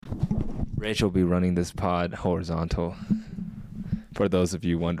Rachel will be running this pod horizontal. For those of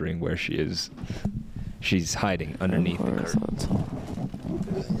you wondering where she is, she's hiding underneath the curtain.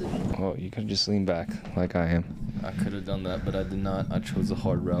 Oh, you could just lean back like I am. I could have done that, but I did not. I chose a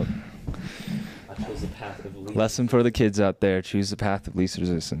hard route. I chose the path of least. Lesson for the kids out there: choose the path of least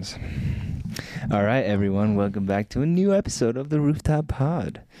resistance. All right, everyone, welcome back to a new episode of the Rooftop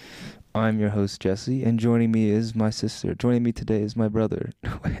Pod. I'm your host, Jesse, and joining me is my sister. Joining me today is my brother.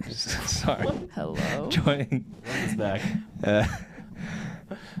 Sorry. Hello. Joining. Is back.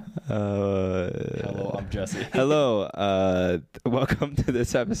 Hello, I'm Jesse. Hello. Welcome to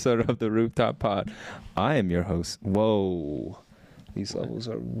this episode of the Rooftop Pod. I am your host. Whoa. These levels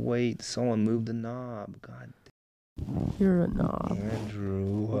are... Wait, someone moved the knob. God. You're a knob. Andrew.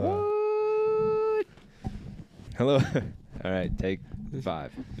 What? Hello. All right, take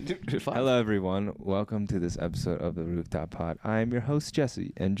 5. Hello, everyone. Welcome to this episode of the Rooftop Pod. I am your host,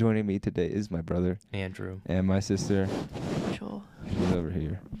 Jesse, and joining me today is my brother, Andrew. and my sister. Rachel. She's over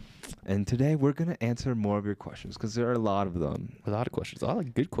here. And today we're going to answer more of your questions because there are a lot of them. A lot of questions. A lot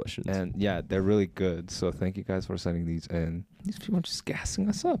of good questions. And yeah, they're really good. So thank you guys for sending these in. These people are just gassing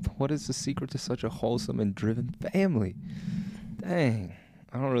us up. What is the secret to such a wholesome and driven family? Dang.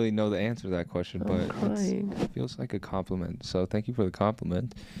 I don't really know the answer to that question, but it feels like a compliment. So thank you for the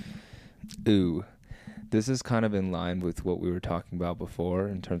compliment. Ooh. This is kind of in line with what we were talking about before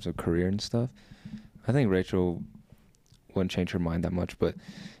in terms of career and stuff. I think Rachel wouldn't change her mind that much, but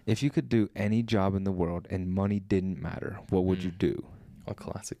if you could do any job in the world and money didn't matter, what would you do? A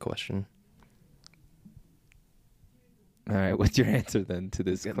classic question. All right, what's your answer then to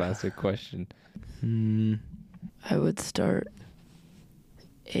this classic question? I would start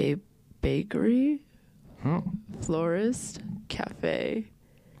a bakery, florist, cafe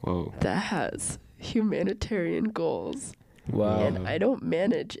Whoa. that has humanitarian goals. Wow. And I don't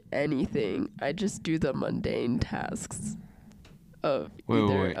manage anything. I just do the mundane tasks of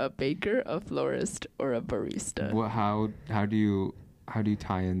either a baker, a florist, or a barista. What? How do you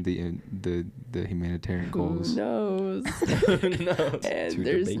tie in the humanitarian goals? Who knows? No. And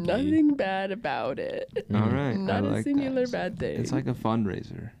there's nothing bad about it. All right. Not I a like singular that. bad thing. It's like a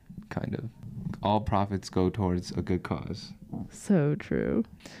fundraiser, kind of. All profits go towards a good cause. So true.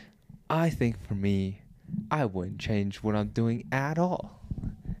 I think for me, I wouldn't change what I'm doing at all.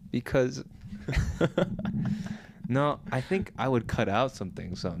 Because no, I think I would cut out some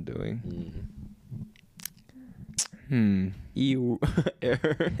things I'm doing. Ew.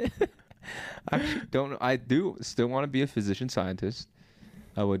 Error. Actually, don't. I do still want to be a physician scientist.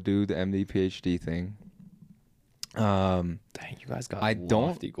 I would do the MD PhD thing. Dang, you guys got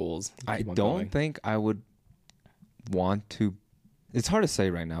lofty goals. I don't think I would want to. It's hard to say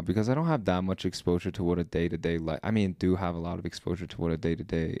right now because I don't have that much exposure to what a day-to-day life. I mean, do have a lot of exposure to what a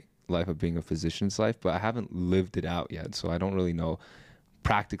day-to-day life of being a physician's life, but I haven't lived it out yet, so I don't really know,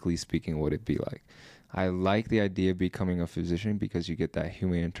 practically speaking, what it'd be like. I like the idea of becoming a physician because you get that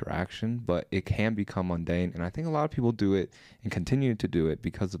human interaction, but it can become mundane, and I think a lot of people do it and continue to do it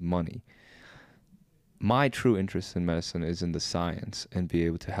because of money. My true interest in medicine is in the science and be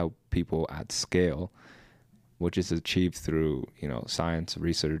able to help people at scale, which is achieved through, science,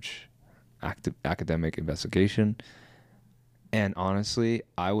 research, academic investigation. And honestly,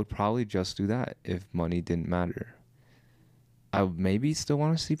 I would probably just do that if money didn't matter. I would maybe still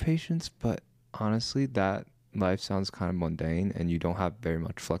want to see patients, but honestly, that life sounds kind of mundane and you don't have very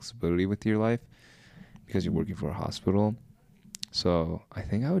much flexibility with your life because you're working for a hospital. So I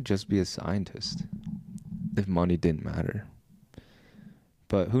think I would just be a scientist if money didn't matter.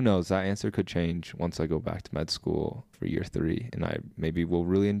 But who knows? That answer could change once I go back to med school for year 3, and I maybe will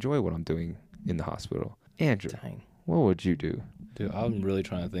really enjoy what I'm doing in the hospital. Andrew, Dang. What would you do? Dude, I'm really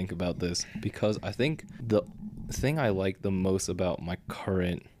trying to think about this because I think the thing I like the most about my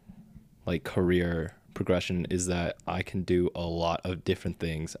current career progression is that I can do a lot of different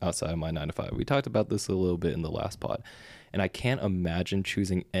things outside of my 9 to 5. We talked about this a little bit in the last pod, and I can't imagine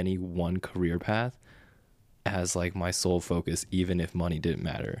choosing any one career path as my sole focus, even if money didn't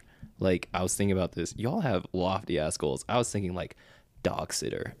matter. I was thinking about this. Y'all have lofty ass goals. I was thinking dog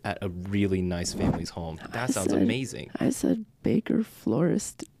sitter at a really nice family's home. That sounds amazing. I said baker,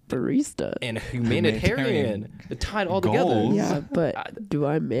 florist, barista. And humanitarian. It tied all together. Goals. Yeah, but do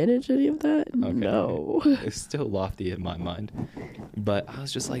I manage any of that? Okay. No. It's still lofty in my mind. But I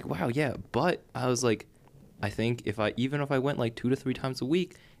was just wow, yeah. But I was I think even if I went 2 to 3 times a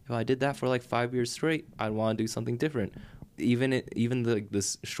week, if I did that for 5 years straight, I'd want to do something different. Even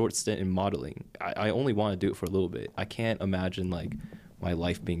this short stint in modeling, I only want to do it for a little bit. I can't imagine my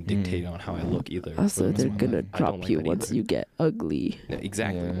life being dictated on how I look either. for Also, the rest they're of my gonna life. I don't drop like you that once either. you get ugly. Yeah,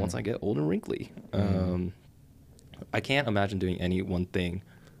 exactly. Yeah. Once I get old and wrinkly. Mm. I can't imagine doing any one thing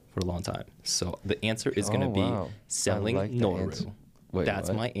for a long time. So the answer is going to Oh, be wow. selling I like that answer. Noru. Wait, That's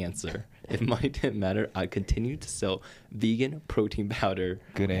what? my answer. If money didn't matter, I'd continue to sell vegan protein powder.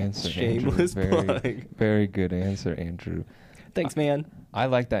 Good answer, Shameless Andrew. plug. Very good answer, Andrew. Thanks, man. I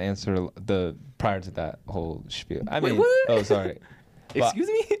like that answer. The prior to that whole spiel. I Wait, mean, what? oh, sorry. But Excuse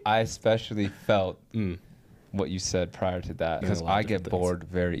me? I especially felt Mm. what you said prior to that Yeah, because a lot of I get different things. bored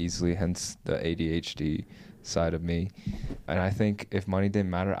very easily, hence the ADHD side of me. And I think if money didn't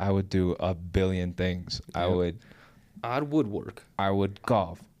matter, I would do a billion things. Yeah. I I'd woodwork. would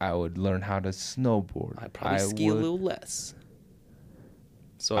golf. I would learn how to snowboard. I'd probably ski a little less.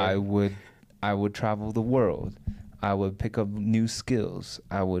 So I would travel the world. I would pick up new skills.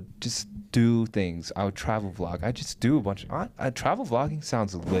 I would just do things. I would travel vlog. I just do a bunch of travel vlogging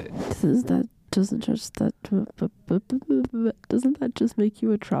sounds lit. Doesn't that just make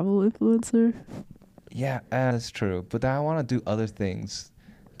you a travel influencer? Yeah, that's true. But then I want to do other things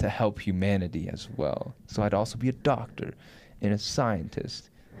to help humanity as well. So I'd also be a doctor and a scientist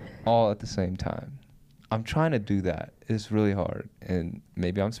all at the same time. I'm trying to do that. It's really hard. And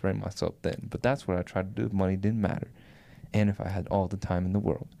maybe I'm spreading myself thin. But that's what I try to do if money didn't matter. And if I had all the time in the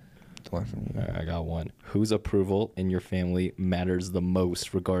world. The one from you. All right, I got one. Whose approval in your family matters the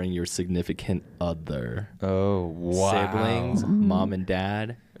most regarding your significant other? Oh, wow. Siblings, mom and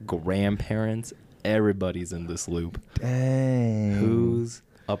dad, grandparents, everybody's in this loop. Dang. Whose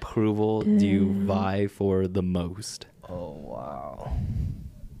approval do you vie for the most? Oh, wow.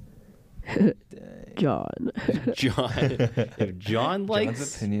 John. John. If John likes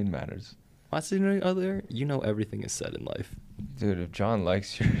John's opinion matters. my significant other, you know everything is said in life. Dude, if John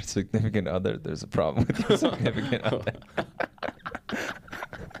likes your significant other, there's a problem with your significant other.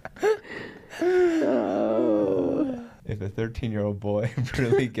 Oh. If a 13-year-old boy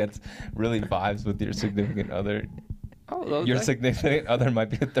really vibes with your significant other, your significant other might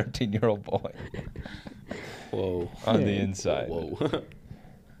be a 13-year-old boy Whoa. on the inside. Whoa.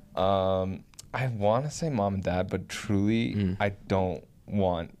 I want to say mom and dad, but truly, I don't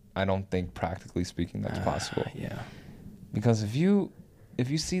think practically speaking that's possible. Yeah. Because if you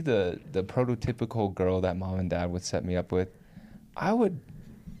see the prototypical girl that mom and dad would set me up with, I would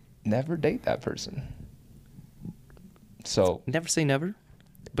never date that person. So Never say never.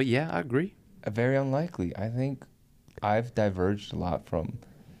 But yeah, I agree. very unlikely. I think I've diverged a lot from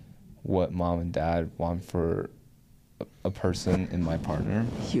what mom and dad want for a person in my partner.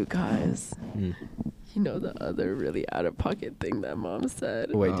 You guys, you know the other really out of pocket thing that mom said.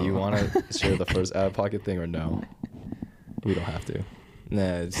 Wait, do you want to share the first out of pocket thing or no? We don't have to.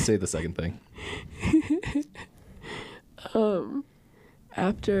 Nah, just say the second thing.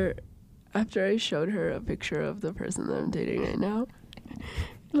 After I showed her a picture of the person that I'm dating right now,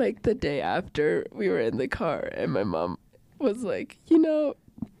 like the day after we were in the car and my mom was like,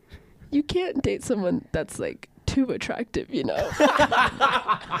 you can't date someone that's like too attractive,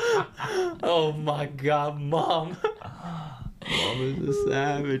 Oh my god, Mom. Mom is a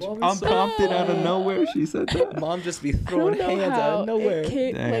savage. Unprompted out of nowhere, she said that. Mom just be I don't throwing know hands how out of nowhere. it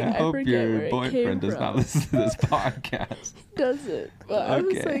came, Dang, like, I hope forget your where it came boyfriend does not from. listen to this podcast. Doesn't. But I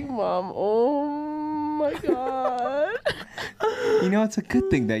was Okay. like, Mom, oh my god. It's a good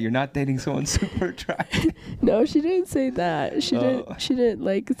thing that you're not dating someone super attractive. No, she didn't say that. She Oh. didn't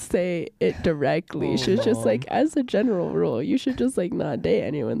like say it directly. She was just like, as a general rule, you should just like not date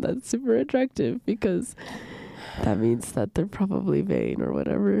anyone that's super attractive because that means that they're probably vain or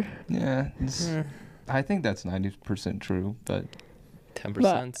whatever. Yeah, I think that's 90% true, but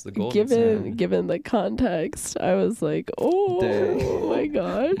 10%'s the goal. Given the context, I was like, oh Dang. my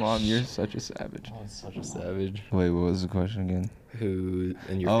gosh. Mom, you're such a savage. Oh, such a savage. Wait, what was the question again? Who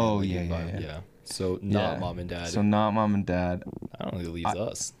in your Oh, family yeah, you yeah, vibe- yeah. So not Yeah. mom and dad. So not mom and dad. I don't think it leaves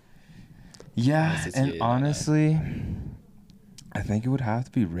us. Yeah, Unless it's and you, honestly, I think it would have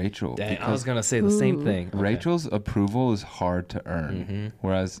to be Rachel. Dang, I because was gonna say the same Ooh. thing. Okay. Rachel's approval is hard to earn, Mhm.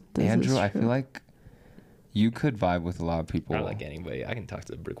 whereas This is Andrew, I true. feel like you could vibe with a lot of people. I don't like anybody. I can talk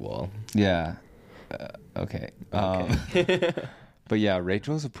to a brick wall. Yeah. Okay. Okay. But yeah,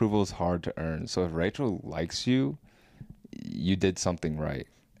 Rachel's approval is hard to earn. So if Rachel likes you, you did something right.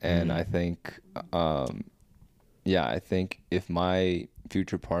 And Mhm. I think, I think if my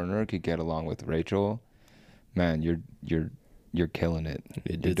future partner could get along with Rachel, man, you're killing it. You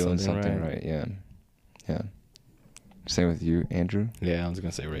You're did doing something something right. right. Yeah. Yeah. Same with you, Andrew. Yeah, I was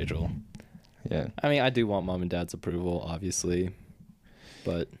gonna say Rachel. Yeah. I mean, I do want mom and dad's approval, obviously,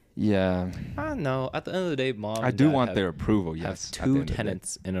 but Yeah. I don't know. At the end of the day, mom I and do dad want have, their approval, have yes. at the two end of the day.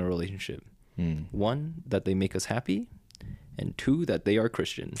 tenets in a relationship. Mm. One, that they make us happy, and two, that they are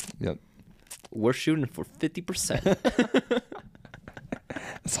Christian. Yep. We're shooting for 50%.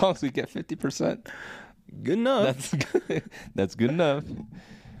 As long as we get 50%, Good enough. that's good. That's good enough.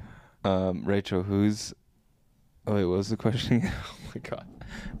 Rachel, who's... Oh, wait, what was the question again? Oh my god.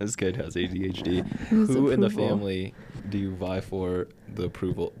 This kid has ADHD. Who's Who in the approval? family do you vie for the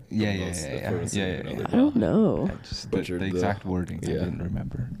approval? the Yeah, yeah, most yeah, yeah. for a significant Yeah, yeah, other? I don't know. I just Butchered the the- exact wording. I yeah. didn't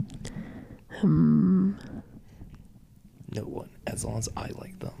remember. No one, as long as I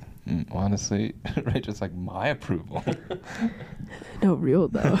like them. Honestly, Rachel's like, my approval. No, real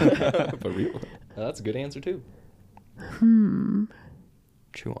though. For real. That's a good answer too.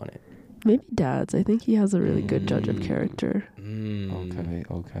 Chew on it. Maybe dad's. I think he has a really good judge of character.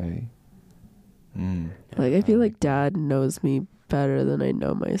 Okay. Like, I feel like dad knows me better than I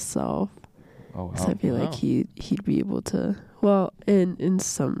know myself. Oh, wow. So I feel like Wow. he'd be able to. Well, in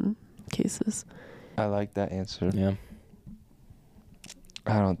some cases. I like that answer. Yeah.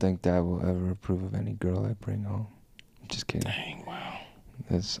 I don't think Dad will ever approve of any girl I bring home. I'm just kidding. Dang, wow.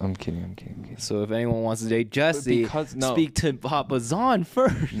 I'm kidding. So if anyone wants to date Jesse, Because- no. speak to Papa Zahn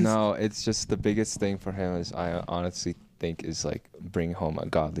first. No, it's just the biggest thing for him is I honestly think is like bring home a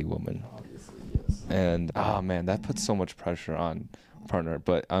godly woman. Obviously, yes. And oh man, that puts so much pressure on partner.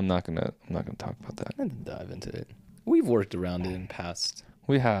 But I'm not gonna talk about that. I didn't dive into it. We've worked around it in past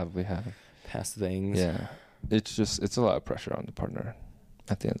We have. things. Yeah, it's a lot of pressure on the partner.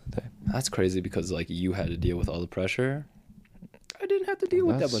 At the end of the day, That's crazy because like you had to deal with all the pressure. I didn't have to deal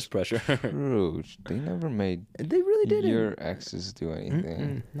with that That's much pressure. true. They never made They really didn't. your exes do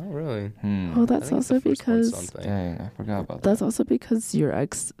anything. Not really. Well, I that's think it's also the first one because something. Dang, I forgot about that's that. also because your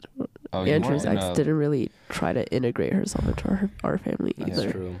ex, Oh, you Andrew's weren't ex, in a- didn't really try to integrate herself into our family That's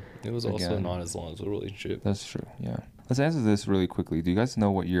either. true. It was also Again. not as long as a relationship. That's true. Yeah. Let's answer this really quickly. Do you guys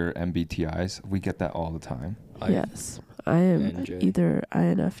know what your MBTIs? We get that all the time. Yes, I am NJ. either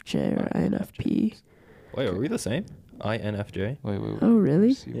INFJ or INFP. Wait, are we the same? INFJ? Wait. Oh, really?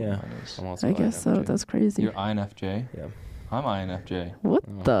 Let's see what Yeah. mine is. I'm also I guess so. INFJ. That's crazy. You're INFJ. Yeah. I'm INFJ. What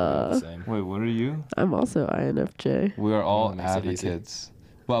Oh, we're all the the? same. Wait, what are you? I'm also INFJ. We are all That makes it easy. advocates.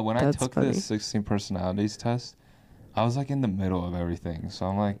 Well, when I That's took funny. the 16 personalities test, I was like in the middle of everything. So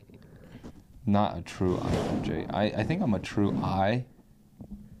I'm like not a true INFJ. I think I'm a true I,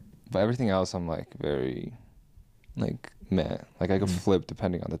 but everything else I'm like very like meh. Like I could flip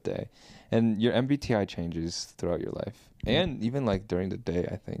depending on the day. And your MBTI changes throughout your life. And even like during the day,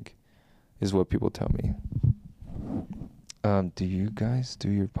 I think, is what people tell me. Do you guys do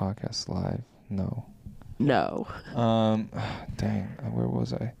your podcast live? No. No. Dang, where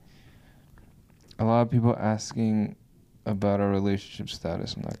was I? A lot of people asking about our relationship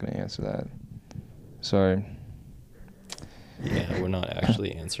status. I'm not going to answer that. Sorry. Yeah, we're not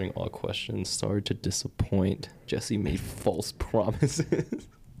actually answering all questions. Sorry to disappoint. Jesse made false promises.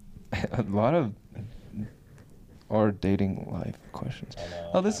 A lot of our dating life questions. I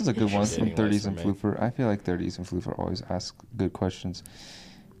know. Oh, this is a good one from Dating life 30s for and me. Floofer. I feel like 30s and Floofer always ask good questions.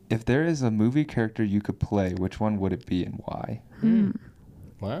 If there is a movie character you could play, which one would it be and why?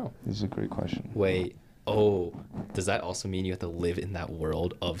 Wow. This is a great question. Wait. Oh, does that also mean you have to live in that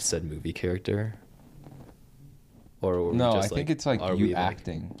world of said movie character? Or were we No, I just, think it's like are you we,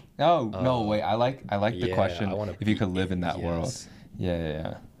 acting. Oh, no, wait. I like the yeah, question. I wanna If you be could live in that world. yes.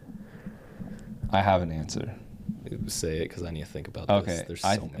 Yeah. I have an answer. Say it because I need to think about Okay, this. There's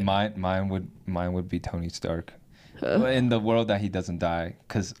so many. mine would be Tony Stark, in the world that he doesn't die.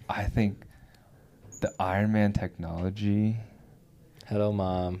 Because I think the Iron Man technology. Hello,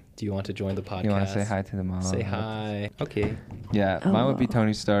 Mom. Do you want to join the podcast? You want to say hi to the mom? Say hi. Okay. Yeah, mine would be Hello.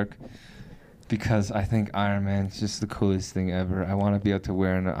 Tony Stark. Because I think Iron Man is just the coolest thing ever. I want to be able to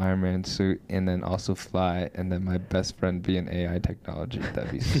wear an Iron Man suit and then also fly, and then my best friend be an AI technology.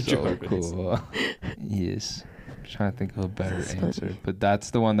 That'd be so Jarvis. cool. Yes. I'm trying to think of a better That's answer, funny. but that's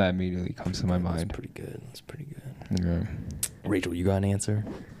the one that immediately comes to my That's mind. pretty good. That's pretty good. Yeah. Rachel, you got an answer?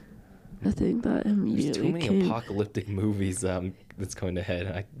 The thing that There's immediately too many came. apocalyptic movies that's going to head.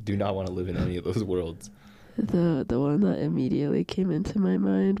 I do not want to live in any of those worlds. The one that immediately came into my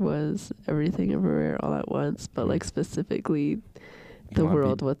mind was Everything Everywhere All at Once, but like specifically the wanna be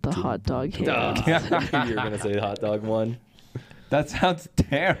world with the hot dog hands. You're going to say the hot dog one? That sounds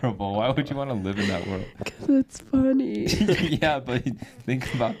terrible. Why would you want to live in that world? 'Cause it's funny. Yeah, but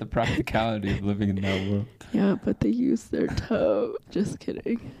think about the practicality of living in that world. Yeah, but they use their toe. Just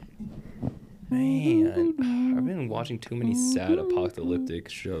kidding. Man, I've been watching too many sad apocalyptic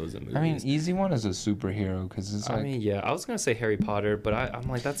shows and movies. I mean, easy one is a superhero because it's like. I mean, yeah, I was gonna say Harry Potter, but I'm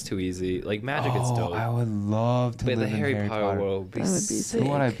like, that's too easy. Like magic is dope. I would love to but live the in Harry Potter world would be That would be sick. Who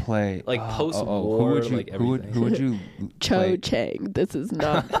would I play? Like post-war, who would you, like who would, everything. who would you Cho play? Chang. This is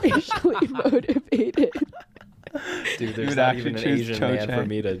not racially motivated. Dude, You there's would not actually even an choose Asian Cho man for Chang?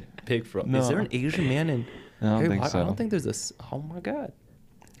 me to pick from. No. Is there an Asian man in I don't Harry think Potter? so. I don't think there's this. Oh my god.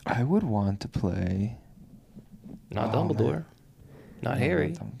 I would want to play. Not Oh, Dumbledore. man. Not No, Harry.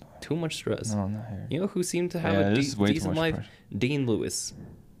 not Dumbledore. Too much stress. No, not Harry. You know who seemed to have Yeah, a this is way too decent much life? pressure. Dean Lewis.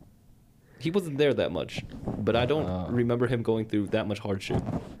 He wasn't there that much, but I don't remember him going through that much hardship.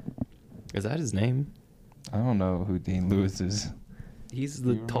 Is that his name? I don't know who Dean Lewis is. He's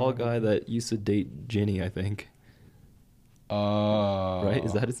the You tall remember guy him? that used to date Ginny, I think. Oh. Right?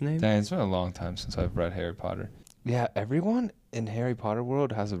 Is that his name? Dang, it's been a long time since I've read Harry Potter. Yeah, everyone in Harry Potter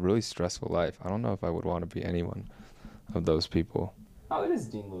world has a really stressful life. I don't know if I would want to be anyone of those people. Oh, it is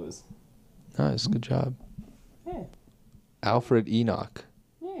Dean Lewis. Nice, good job. Yeah. Alfred Enoch.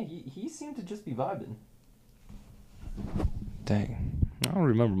 Yeah, he seemed to just be vibing. Dang. I don't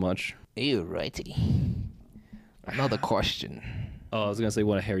remember much. Ew, righty. Another question. Oh, I was gonna say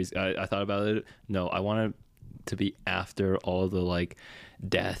one of Harry's. I thought about it. No, I wanted to be after all the like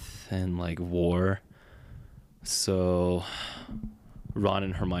death and like war. So, Ron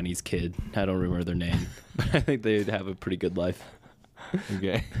and Hermione's kid. I don't remember their name, but I think they'd have a pretty good life.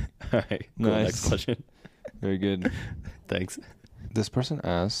 Okay. All right. Cool. Nice. Next question. Very good. Thanks. This person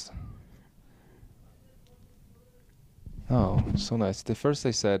asked. Oh, so nice. First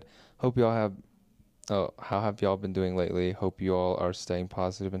they said, hope y'all have. Oh, how have y'all been doing lately? Hope you all are staying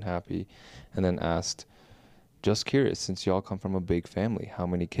positive and happy. And then asked, just curious, since y'all come from a big family, how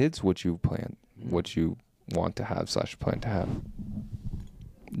many kids would you want to have / plan to have?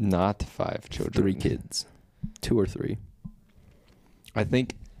 Not 5 children. 3 kids. 2 or 3. I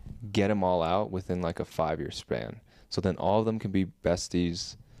think get them all out within like a 5-year span. So then all of them can be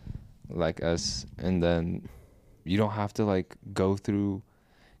besties like us. And then you don't have to like go through,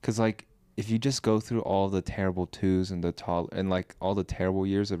 because like if you just go through all the terrible twos and like all the terrible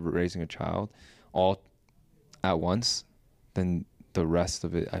years of raising a child all at once, then the rest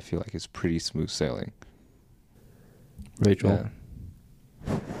of it I feel like is pretty smooth sailing. Rachel.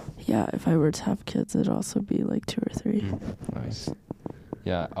 Yeah. Yeah, if I were to have kids, it'd also be like 2 or 3. Nice.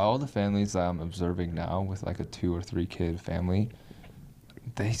 Yeah, all the families that I'm observing now with like a 2 or 3 kid family,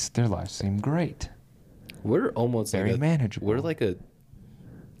 their lives seem great. We're almost Very like manageable. We're like a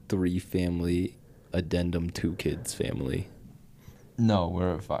 3 family addendum 2 kids family. No,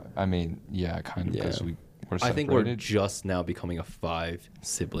 we're a 5. I mean, yeah, kind of, because Yeah. we're separated. I think we're just now becoming a 5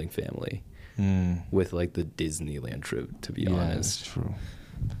 sibling family with like the Disneyland trip, to be yeah, honest. that's true.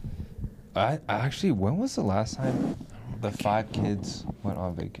 I actually, when was the last time the 5 kids went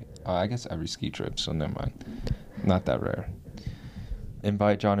on vacation? I guess every ski trip, so never mind. Not that rare.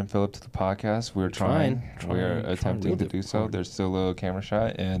 Invite John and Philip to the podcast. We're trying. We're attempting to do so. They're still a little camera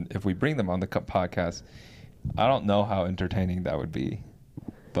shy, and if we bring them on the podcast, I don't know how entertaining that would be,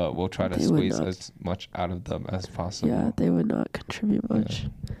 but we'll try to They would squeeze not. as much out of them as possible. Yeah, they would not contribute much.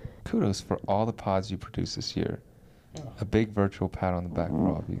 Yeah. Kudos for all the pods you produced this year. A big virtual pat on the back,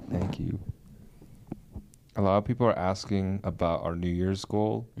 Robbie. Thank you. A lot of people are asking about our New Year's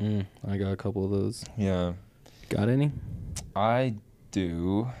goal. I got a couple of those. Yeah. Got any? I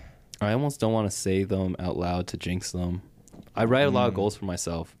do. I almost don't want to say them out loud to jinx them. I write a lot of Mm. goals for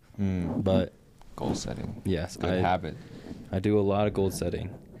myself, Mm. but Goal setting. yes, Good habit. I do a lot of goal setting.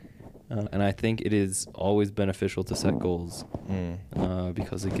 And I think it is always beneficial to set goals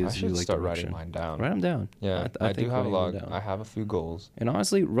because it I gives you should like start direction. writing mine down. Write them down. Yeah, I do think have a writing lot. them down. I have a few goals. And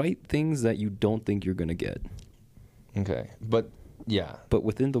honestly, write things that you don't think you're gonna get, Okay, but yeah. but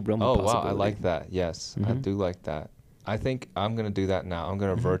within the realm Oh of wow, possibility. I like that. Yes, I Mhm. do like that. I think I'm gonna do that now. I'm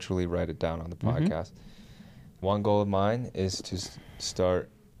gonna Mhm. virtually write it down on the Mhm. podcast. One goal of mine is to start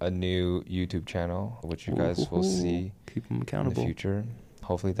a new YouTube channel, which you guys will see Keep them in accountable. the future.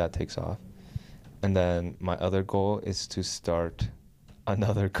 Hopefully that takes off. And then my other goal is to start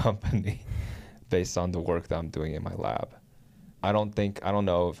another company based on the work that I'm doing in my lab. I don't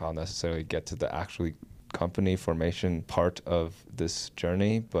know if I'll necessarily get to the actually company formation part of this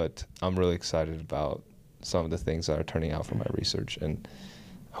journey, but I'm really excited about some of the things that are turning out from my research and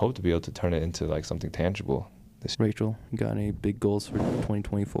hope to be able to turn it into like something tangible. Rachel, you got any big goals for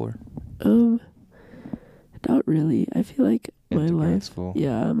 2024? Not really. I feel like my Into grad life. school.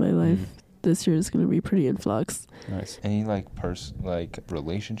 Yeah, my life this year is gonna be pretty in flux. Nice. Any like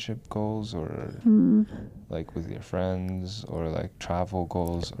relationship goals or Hmm. like with your friends or like travel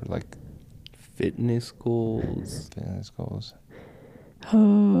goals or like Fitness goals. Fitness goals.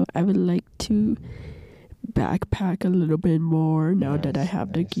 I would like to backpack a little bit more now that I Nice,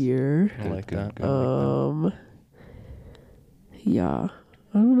 have the nice. gear. I like that. Yeah,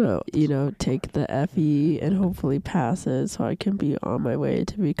 I don't know. You know, take the FE and hopefully pass it so I can be on my way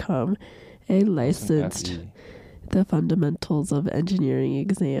to become a licensed FE. the fundamentals of engineering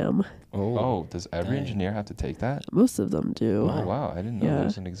exam. Oh, does every dang. engineer have to take that? Most of them do. Oh wow, I didn't know Yeah. there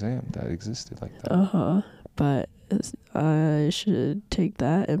was an exam that existed like that. Uh-huh. But I should take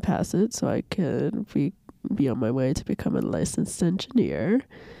that and pass it so I can be on my way to become a licensed engineer.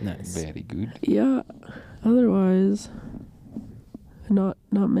 Nice. Very good. Yeah. Otherwise, not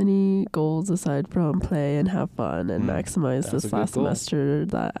many goals aside from play and have fun and maximize That's a this good last goal. semester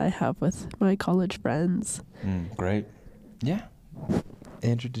that I have with my college friends. Great. Yeah.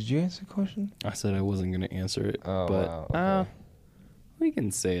 Andrew, did you answer the question? I said I wasn't going to answer it, Oh, but wow, okay. we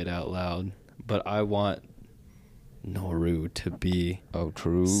can say it out loud. But I want Noru to be Oh,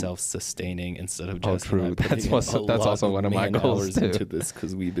 true. self-sustaining instead of Oh, just true. That's also one of my goals, too. into this,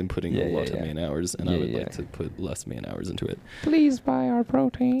 because we've been putting Yeah, a lot yeah, of yeah. man hours, and Yeah, I would yeah. like to put less man hours into it. Please buy our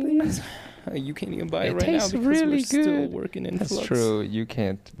protein. You can't even buy it It right now tastes because really we're still good. working in That's flux. true. You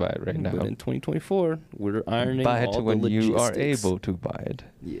can't buy it right now. But in 2024, we're ironing Buy all it when the you are logistics. able to buy it.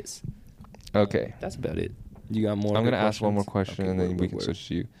 Yes. Okay. That's about it. You got more? I'm good going to ask one more questions? question Okay, and then word, we word, can word. switch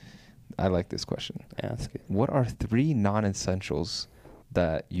to you. I like this question. Ask it. What are 3 non-essentials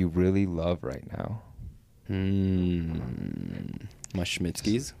that you really love right now? My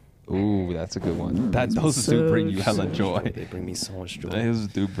Schmitzkys. Ooh, that's a good one. Those do bring you hella joy. They bring me so much joy. Those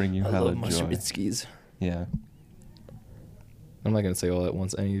do bring you I hella love my joy. Schmitzkys. Yeah. I'm not gonna say all at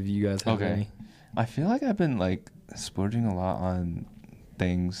once. Any of you guys have Okay. any? I feel like I've been like splurging a lot on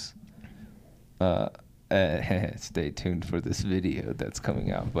things. Stay tuned for this video that's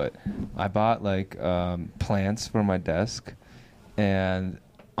coming out. But I bought like plants for my desk, and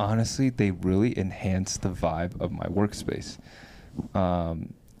honestly, they really enhance the vibe of my workspace.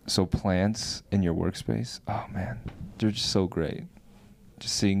 So plants in your workspace, oh man, they're just so great.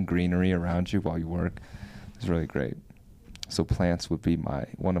 Just seeing greenery around you while you work is really great. So plants would be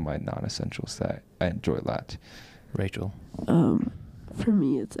one of my non-essentials that I enjoy a lot. Rachel. For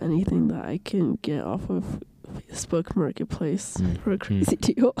me, it's anything that I can get off of Facebook Marketplace for a crazy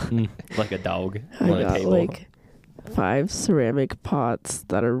deal. Like a dog I on a got table. like 5 ceramic pots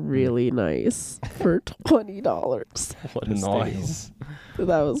that are really nice for $20. What a steal. Nice.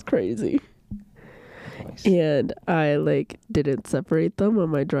 That was crazy. Nice. And I like didn't separate them on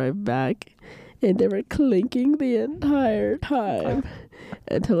my drive back, and they were clinking the entire time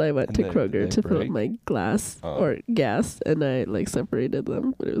until I went And to they Kroger to fill up break? my glass Oh. or gas, and I like separated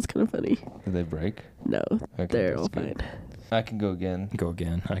them, but it was kind of funny. Did they break? No, Okay, they're that's all good. fine. I can go again. Go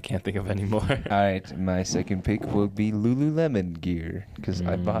again. I can't think of any more. All right, my second pick will be Lululemon gear because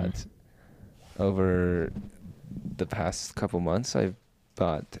I bought over the past couple months. I've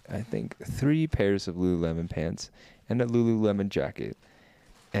bought I think 3 pairs of Lululemon pants and a Lululemon jacket,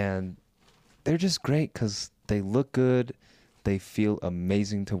 and they're just great because they look good, they feel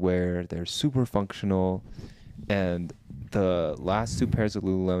amazing to wear, they're super functional, and the last 2 pairs of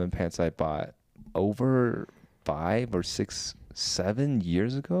Lululemon pants I bought over 5 or 6, 7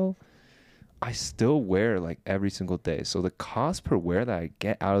 years ago, I still wear like every single day. So the cost per wear that I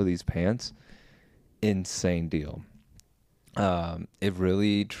get out of these pants, insane deal. It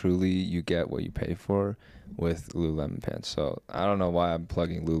really, truly, you get what you pay for with Lululemon pants. So I don't know why I'm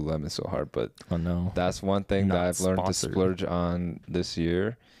plugging Lululemon so hard, but Oh no. that's one thing that Not I've learned to sponsored. splurge on this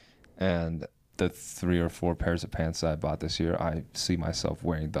year. And the 3 or 4 pairs of pants that I bought this year, I see myself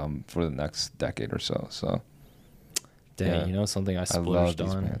wearing them for the next decade or so. So Dang, yeah. you know something I I love splurged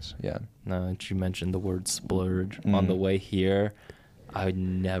these on? pants. Yeah. Now that you mentioned the word splurge, on the way here, I would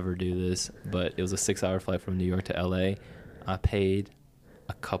never do this, but it was a 6-hour flight from New York to LA. I paid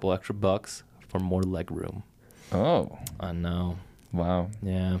a couple extra bucks for more leg room. Oh, I know. wow.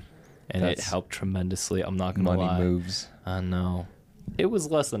 Yeah. And it That's helped tremendously. I'm not going to Money lie. moves. I know. It was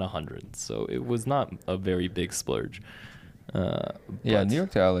less than 100, so it was not a very big splurge. Yeah, but- New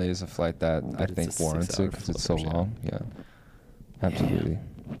York to LA is a flight that I it's think a warrants 6-hour it because it's so splurge, yeah. long. Yeah, absolutely.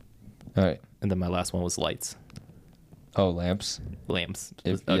 All right. And then my last one was lights. Oh, lamps. Lamps.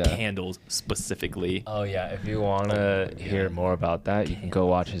 Yeah. Candles specifically. Oh yeah, if you want to hear more about that, you can go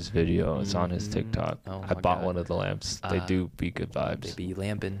watch his video. It's on his TikTok. Oh I my bought God. one of the lamps. They do be good They vibes. be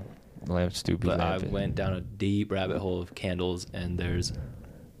lamping. Lamps do be But I lamping. went down a deep rabbit hole of candles, and there's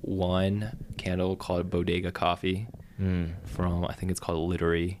one candle called Bodega Coffee from, I think it's called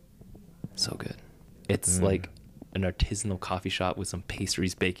Littery. So good. It's like an artisanal coffee shop with some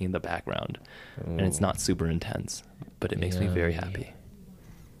pastries baking in the background, and it's Ooh. not super intense, but it makes me very Yummy. happy.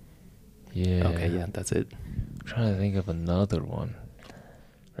 Yeah. Okay, yeah, that's it. I'm trying to think of another one.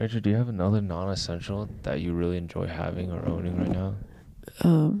 Rachel, do you have another non-essential that you really enjoy having or owning right now?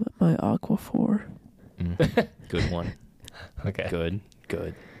 My Aquaphor. Good one. Okay. Good.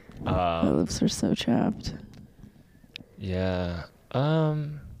 My lips are so chapped. Yeah. My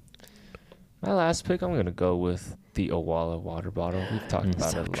last pick, I'm gonna go with the Owala water bottle. We've talked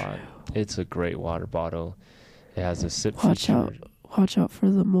about So it a lot. true. It's a great water bottle. It has a sip Watch feature. out. Watch out for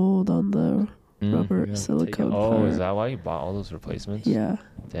the mold on the rubber Yeah, silicone take Oh, part. is that why you bought all those replacements? Yeah.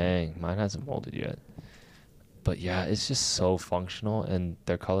 Dang, mine hasn't molded yet. But yeah, it's just so functional, and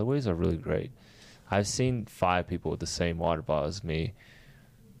their colorways are really great. I've seen 5 people with the same water bottle as me,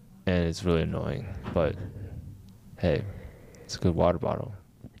 and it's really annoying. But hey, it's a good water bottle.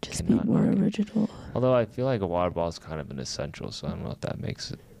 Just be Cannot more knock it. original. Although I feel like a water bottle is kind of an essential, so I don't know if that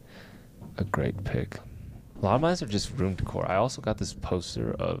makes it a great pick. A lot of mine are just room decor. I also got this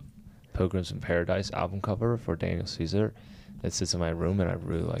poster of Pilgrims in Paradise album cover for Daniel Caesar. It sits in my room, and I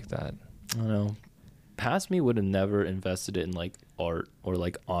really like that. I don't know. Past me would have never invested in like art or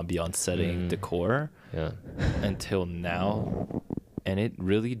like ambiance setting decor Yeah. until now, and it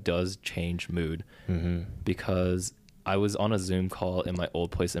really does change mood. Mm-hmm. Because I was on a Zoom call in my old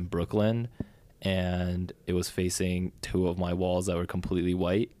place in Brooklyn, and it was facing 2 of my walls that were completely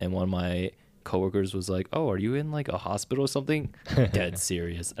white, and one of my coworkers was like, "Oh, are you in like a hospital or something?" Dead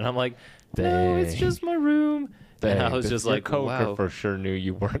serious. And I'm like, "No, it's Dang. just my room." And I was just your like, coworker "Wow." for sure knew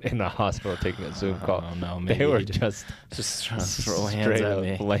you weren't in the hospital taking a Zoom call. Oh, no, They maybe were he just trying to throw hands straight at up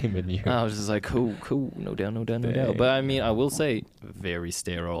me. blaming you. I was just like, cool, no doubt. Dang. But I mean, I will say, very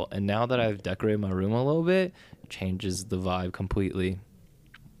sterile. And now that I've decorated my room a little bit, changes the vibe completely.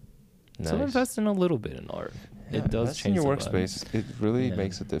 So Nice. invest in a little bit in art. Yeah, It does that's change in your the vibe. workspace. It really Yeah.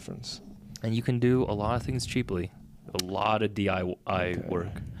 makes a difference. And you can do a lot of things cheaply. A lot of DIY Okay.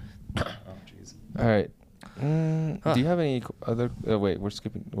 work. Oh, jeez. All right. Huh. Do you have any other? Wait, we're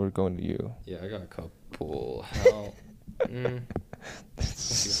skipping. We're going to you. Yeah, I got a couple. How?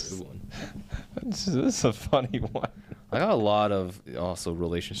 this Good one. is a funny one. I got a lot of also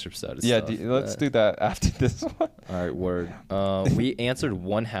relationship status Yeah, stuff. let's do that after this one. All right, word. We answered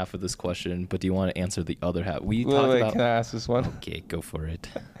one half of this question, but do you want to answer the other half? We Wait, talked wait, about. can I ask this one? Okay, go for it.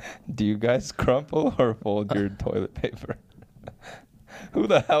 Do you guys crumple or fold your toilet paper? Who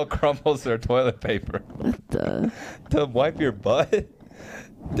the hell crumples their toilet paper? What the? To wipe your butt?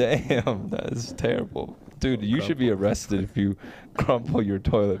 Damn, that is terrible. Dude, you should be arrested if you crumple your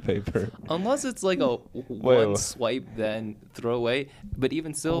toilet paper. Unless it's like a one swipe then throw away, but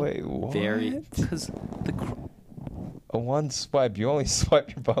even still, Wait, very what? because the A one swipe, you only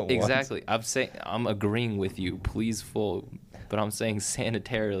swipe your butt once. exactly. I'm agreeing with you. Please fold, but I'm saying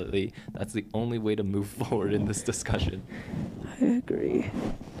sanitarily, that's the only way to move forward in this discussion. I agree.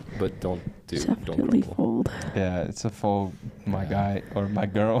 But don't Definitely crumple. fold. Yeah, it's a full my guy or my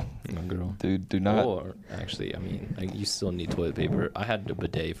girl. My girl. Dude, do not. Or actually, I mean, you still need toilet paper. I had a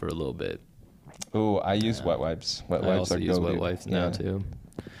bidet for a little bit. Oh, I use Yeah. wet wipes. Wet I wipes also are use wet go-to. wipes now Yeah. too.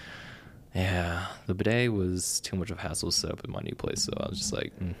 Yeah, the bidet was too much of a hassle to set up in my new place, so I was just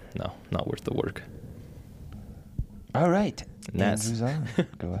like, no, not worth the work. All right. And that's- Andrew's on.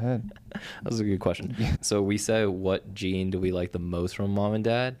 Go ahead. That was a good question. Yeah. So we said, what gene do we like the most from mom and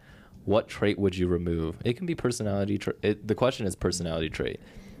dad? What trait would you remove? It can be personality trait. The question is personality trait,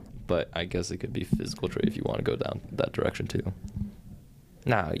 but I guess it could be physical trait if you want to go down that direction too.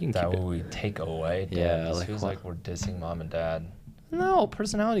 Nah, you can That keep will it. we take away? Damn, Yeah, this like feels what? like we're dissing mom and dad. No,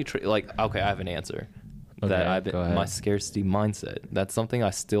 personality trait. Like, okay, I have an answer. That Okay, I've go been ahead. my scarcity mindset. That's something I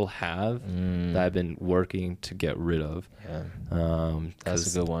still have that I've been working to get rid of. Yeah, Because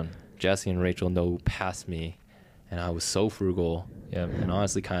that's a good one. Jesse and Rachel know past me, and I was so frugal. Yeah, And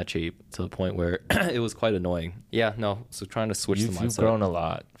honestly kind of cheap to the point where it was quite annoying. Yeah, no. So trying to switch the mindset. you've grown a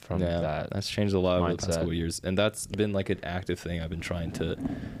lot from yeah, that. that's changed a lot over the past mindset. couple of years, and that's been like an active thing I've been trying to.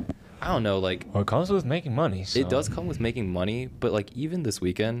 I don't know, like Well, it comes with making money. So. it does come with making money, but like even this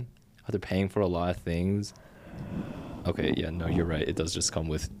weekend, after paying for a lot of things. Okay, yeah, no, you're right. It does just come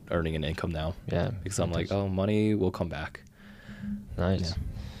with earning an income now. Yeah, Because I'm it like, does. oh, money will come back. Nice.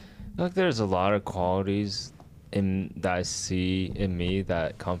 Like there's a lot of qualities in that I see in me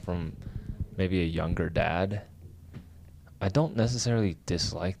that come from maybe a younger dad. I don't necessarily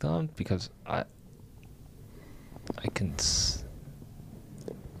dislike them because I can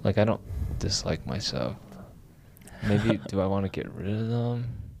like I don't dislike myself. Maybe do I want to get rid of them?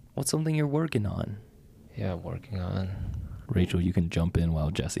 What's something you're working on? Yeah, working on. Rachel, you can jump in while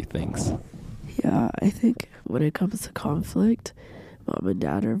Jesse thinks. Yeah, I think when it comes to conflict, mom and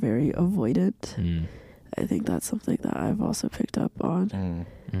dad are very avoidant. I think that's something that I've also picked up on.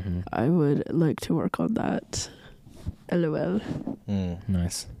 Mm-hmm. I would like to work on that. LOL.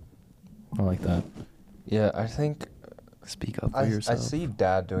 Nice. I like that. Yeah, I think Speak up for I yourself. see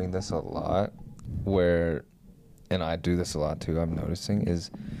dad doing this a lot, where, and I do this a lot too, I'm noticing, is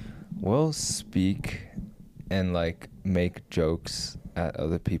we'll speak and like make jokes at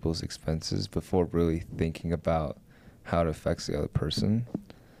other people's expenses before really thinking about how it affects the other person.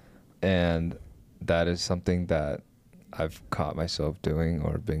 And that is something that I've caught myself doing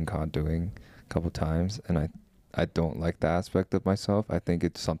or been caught doing a couple times, and I don't like that aspect of myself. I think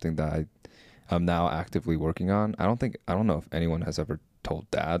it's something that I'm now actively working on. I don't know if anyone has ever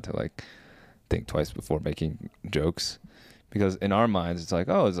told dad to like think twice before making jokes, because in our minds it's like,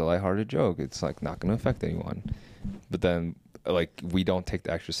 oh, it's a lighthearted joke, it's like not going to affect anyone. But then like we don't take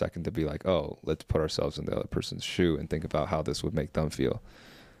the extra second to be like, oh, let's put ourselves in the other person's shoe and think about how this would make them feel.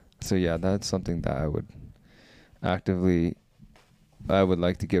 So yeah, that's something that I would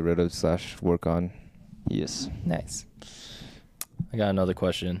like to get rid of / work on. Yes. Nice. I got another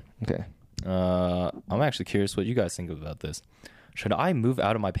question. Okay. I'm actually curious what you guys think about this. Should I move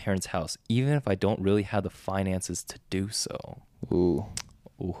out of my parents' house even if I don't really have the finances to do so? Ooh.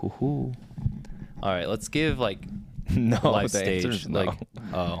 Ooh hoo hoo. All right, let's give like No, life the stage. answer is no. Like,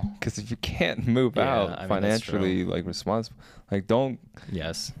 oh, Because if you can't move Yeah, out I mean, that's financially, true. like responsible, like don't,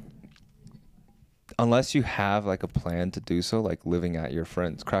 yes. unless you have like a plan to do so, like living at your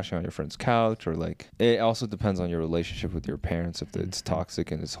friend's, crashing on your friend's couch, or like, it also depends on your relationship with your parents. If it's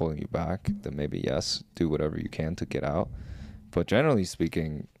toxic and it's holding you back, then maybe yes, do whatever you can to get out. But generally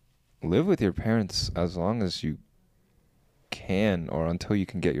speaking, live with your parents as long as you can, or until you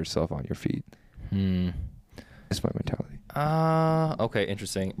can get yourself on your feet. It's my mentality. Okay,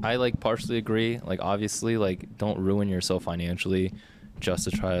 interesting. I like partially agree. Like obviously, like don't ruin yourself financially just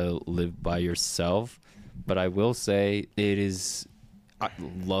to try to live by yourself. But I will say I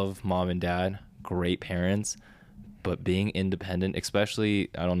love mom and dad, great parents, but being independent, especially,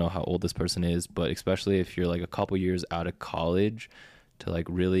 I don't know how old this person is, but especially if you're like a couple years out of college, to like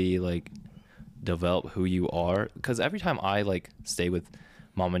really like develop who you are. Because every time I like stay with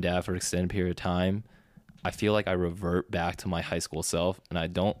mom and dad for an extended period of time, I feel like I revert back to my high school self, and I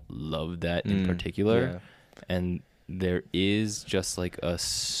don't love that in particular. Yeah. And there is just like a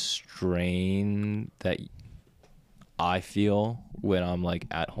strain that I feel when I'm like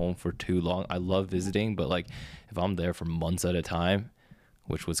at home for too long. I love visiting, but like if I'm there for months at a time,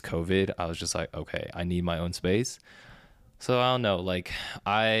 which was COVID, I was just like, okay, I need my own space. So I don't know. Like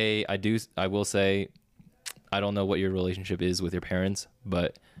I will say, I don't know what your relationship is with your parents,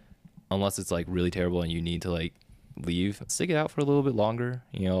 but unless it's like really terrible and you need to like leave, stick it out for a little bit longer,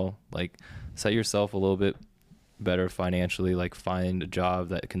 you know, like set yourself a little bit better financially, like find a job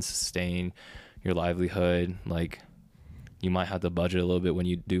that can sustain your livelihood. Like you might have to budget a little bit when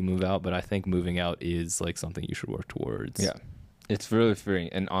you do move out, but I think moving out is like something you should work towards. Yeah. It's really freeing.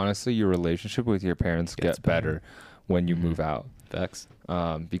 And honestly, your relationship with your parents Gets gets better when you move out. Facts.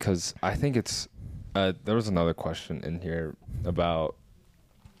 Because I think it's, there was another question in here about,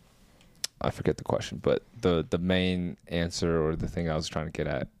 I forget the question, but the main answer or the thing I was trying to get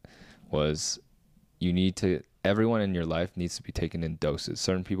at was everyone in your life needs to be taken in doses.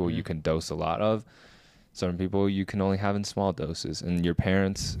 Certain people you can dose a lot of. Certain people you can only have in small doses. And your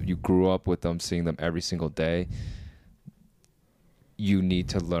parents, you grew up with them, seeing them every single day. You need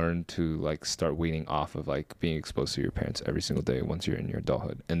to learn to like start weaning off of like being exposed to your parents every single day once you're in your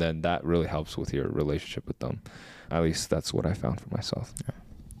adulthood. And then that really helps with your relationship with them. At least that's what I found for myself. Yeah.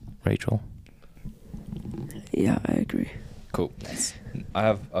 Rachel. Yeah, I agree. Cool. I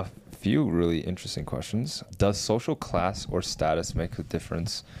have a few really interesting questions. Does social class or status make a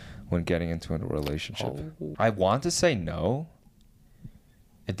difference when getting into a relationship? I want to say no.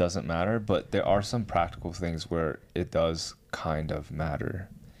 It doesn't matter, but there are some practical things where it does kind of matter.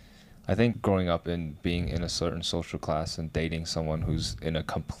 I think growing up and being in a certain social class and dating someone who's in a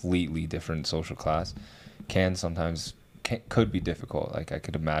completely different social class could be difficult. Like I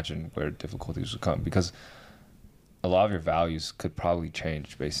could imagine where difficulties would come, because a lot of your values could probably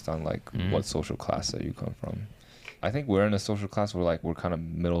change based on like what social class that you come from. I think we're in a social class where like we're kind of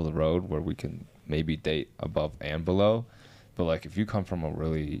middle of the road, where we can maybe date above and below. But like if you come from a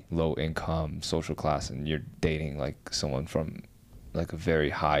really low income social class and you're dating like someone from like a very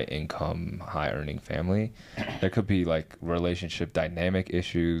high income, high earning family, there could be like relationship dynamic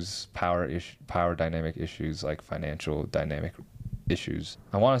issues, power dynamic issues, like financial dynamic issues.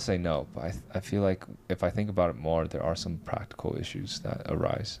 I want to say no, but I feel like if I think about it more, there are some practical issues that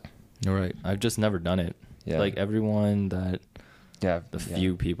arise. You're right. I've just never done it. Yeah. Like everyone that yeah, the yeah,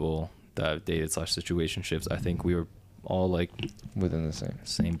 few people that I've dated / situationships, I think we were all like within the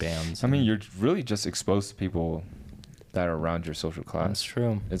same bands. I mean, you're really just exposed to people that are around your social class. That's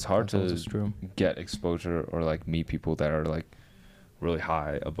true. It's hard That's to true. get exposure or like meet people that are like really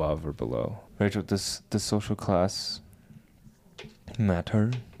high above or below. Rachel, does social class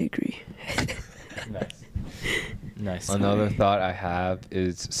matter? I agree. Nice. Another thought I have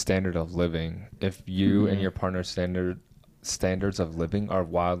is standard of living. If you and Mhm. your partner's standards of living are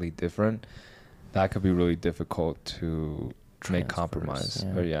wildly different, that could be really difficult to make Transfers, compromise.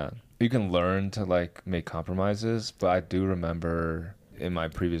 yeah. Or yeah, you can learn to like make compromises, but I do remember in my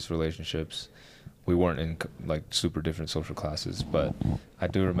previous relationships, we weren't in like super different social classes, but I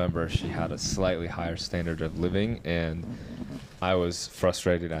do remember she had a slightly higher standard of living, and I was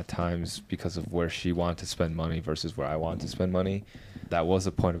frustrated at times because of where she wanted to spend money versus where I wanted to spend money. That was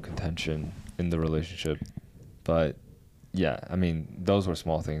a point of contention in the relationship. But yeah, I mean, those were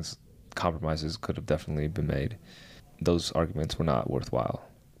small things. Compromises could have definitely been made. Those arguments were not worthwhile.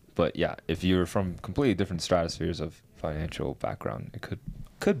 But yeah, if you're from completely different stratospheres of financial background, it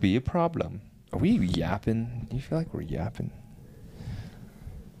could be a problem. Are we yapping? Do you feel like we're yapping?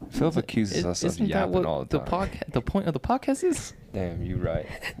 Philip accuses us of Isn't that yapping what all the the time. the point of the podcast is? Damn, you right.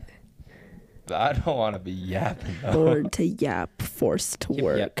 But I don't want to be yapping. though. Born to yap, forced to Yep,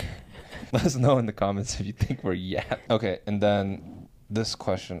 work. yep. Let us know in the comments if you think we're yap. Okay, and then this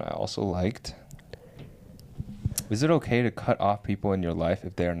question I also liked. Is it okay to cut off people in your life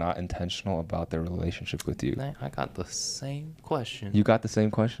if they are not intentional about their relationship with you? I got the same question. You got the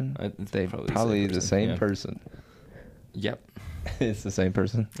same question? It's They probably the same person. Yep. It's the same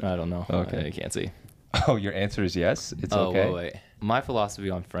person? I don't know. Okay. I can't see. Oh, your answer is yes? It's Oh, okay? wait. My philosophy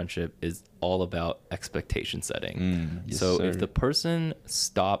on friendship is all about expectation setting. Yes, So sir. if the person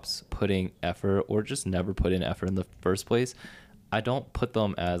stops putting effort or just never put in effort in the first place, I don't put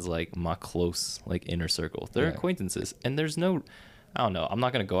them as like my close like inner circle. They're Yeah. acquaintances, and there's no, I don't know. I'm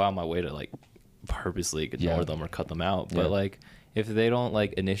not gonna go out of my way to like purposely ignore Yeah. them or cut them out. Yeah. But like if they don't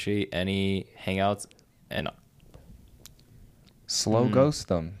like initiate any hangouts, and Slow ghost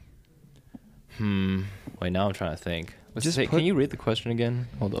them. wait, now I'm trying to think. Just Say, put- can you read the question again?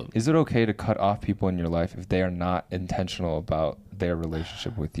 Hold up. Is it okay to cut off people in your life if they are not intentional about their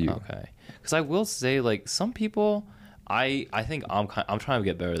relationship with you? Okay, because I will say like some people, I think I'm trying to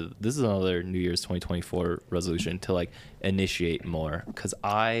get better. This is another New Year's 2024 resolution to like initiate more, because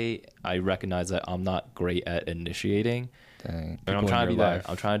I recognize that I'm not great at initiating, Dang. and People I'm in trying to your be better. life.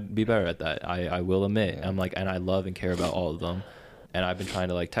 I'm trying to be better at that. I will admit. Yeah. I'm like, and I love and care about all of them, and I've been trying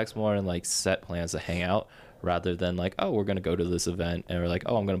to like text more and like set plans to hang out, rather than like, oh, we're gonna go to this event, and we're like,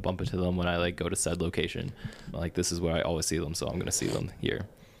 oh, I'm gonna bump into them when I like go to said location. Like this is where I always see them, so I'm gonna see them here.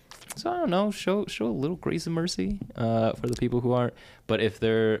 So I don't know, show a little grace and mercy for the people who aren't. But if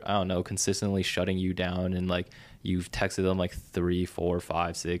they're, I don't know, consistently shutting you down, and like you've texted them like 3, 4,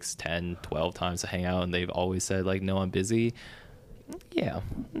 5, 6, 10, 12 times to hang out, and they've always said like, no, I'm busy. Yeah,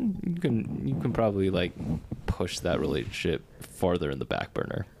 you can probably like push that relationship farther in the back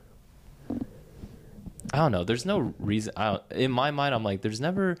burner. I don't know. There's no reason. In my mind, I'm like, there's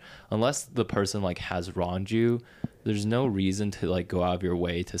never, unless the person like has wronged you, there's no reason to like go out of your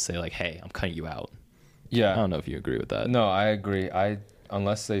way to say like, hey, I'm cutting you out. Yeah. I don't know if you agree with that. No, I agree.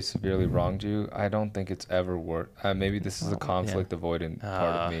 Unless they severely wronged you, I don't think it's ever worth. Maybe this is a conflict avoidant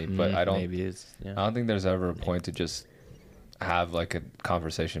part of me, but I don't. Maybe it's. Yeah. I don't think there's ever a point to just have like a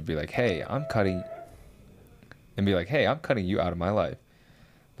conversation, be like, "Hey, I'm cutting," and be like, "Hey, I'm cutting you out of my life."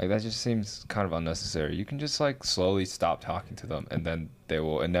 Like that just seems kind of unnecessary. You can just like slowly stop talking to them, and then they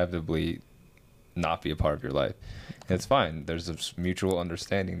will inevitably not be a part of your life. And it's fine. There's a mutual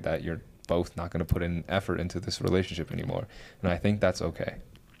understanding that you're both not going to put in effort into this relationship anymore, and I think that's okay.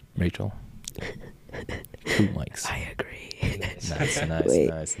 Rachel. 2 mics. I agree.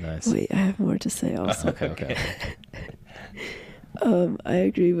 Nice. Wait, I have more to say also. Okay. I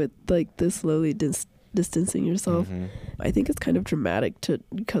agree with like the slowly distancing yourself. Mhm. I think it's kind of dramatic to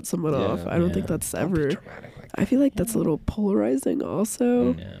cut someone Yeah, off. I don't think yeah. that's Don't be ever. dramatic like I feel like that's a little polarizing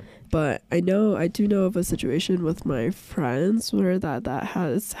also. Yeah. But I do know of a situation with my friends where that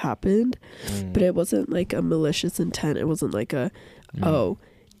has happened, Mm. but it wasn't like a malicious intent. It wasn't like oh,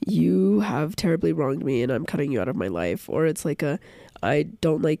 you have terribly wronged me and I'm cutting you out of my life. Or it's like I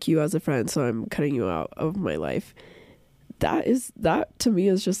don't like you as a friend, so I'm cutting you out of my life. That to me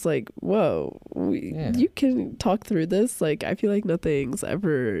is just like, whoa, you can talk through this. Like, I feel like nothing's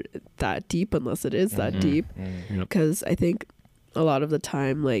ever that deep unless it is that deep. Mm. Because I think a lot of the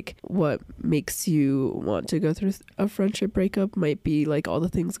time, like, what makes you want to go through a friendship breakup might be like all the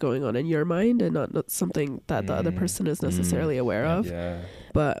things going on in your mind and not something that the other person is necessarily aware of. Yeah.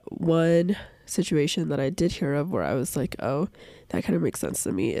 But one situation that I did hear of where I was like, oh, that kind of makes sense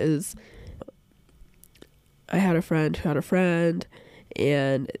to me is I had a friend who had a friend,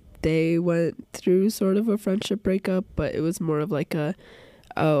 and they went through sort of a friendship breakup, but it was more of like a,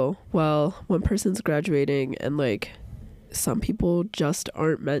 oh, well, one person's graduating and like some people just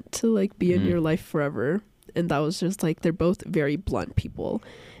aren't meant to like be in your life forever. And that was just like, they're both very blunt people.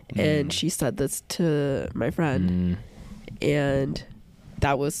 And she said this to my friend, and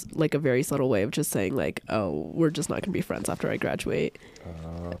that was like a very subtle way of just saying like, oh, we're just not gonna be friends after I graduate.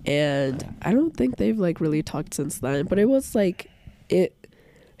 And I don't think they've like really talked since then, but it was like,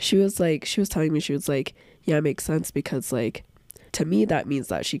 she was telling me, she was like, yeah, it makes sense, because like, to me, that means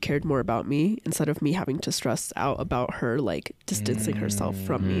that she cared more about me instead of me having to stress out about her like distancing herself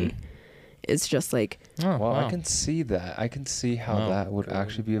from me. It's just like, Oh, Well, wow. I can see that. I can see how Wow, that would cool.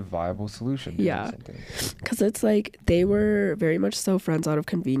 actually be a viable solution. to Yeah. something. because it's like they were very much so friends out of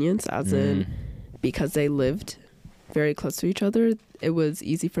convenience, as in because they lived very close to each other. It was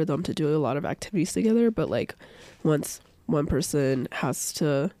easy for them to do a lot of activities together. But like once one person has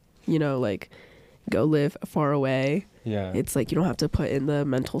to, you know, like go live far away, Yeah. it's like you don't have to put in the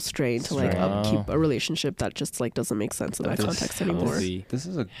mental strain to like Strain. upkeep a relationship that just like doesn't make sense in that That's context anymore. This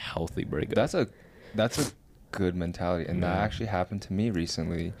is a Healthy breakup. that's a good mentality, and that Yeah. actually happened to me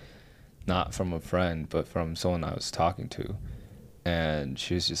recently, not from a friend, but from someone I was talking to, and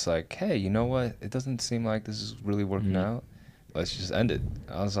she was just like, "Hey, you know what? It doesn't seem like this is really working out. Let's just end it."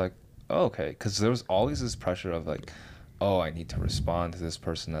 I was like, "Oh, okay," because there was always this pressure of like, "Oh, I need to respond to this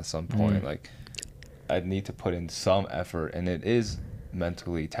person at some point. Like, I need to put in some effort," and it is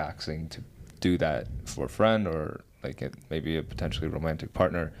mentally taxing to do that for a friend or like maybe a potentially romantic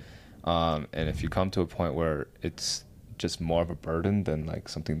partner. And if you come to a point where it's just more of a burden than like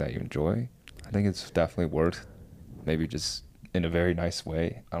something that you enjoy, I think it's definitely worth maybe just in a very nice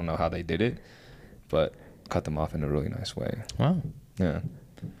way. I don't know how they did it, but cut them off in a really nice way. Wow. Yeah.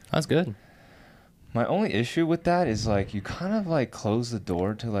 That's good. My only issue with that is like you kind of like close the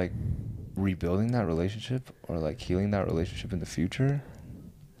door to like rebuilding that relationship or like healing that relationship in the future.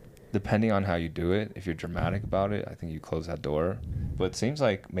 Depending on how you do it, if you're dramatic about it, I think you close that door. But it seems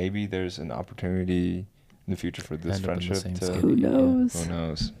like maybe there's an opportunity in the future for this End up in the friendship same to. spot. Who knows? Who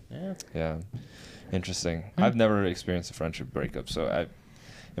knows? Yeah. Yeah, interesting. Hmm. I've never experienced a friendship breakup, so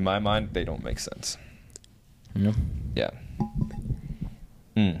in my mind, they don't make sense. No. Yeah.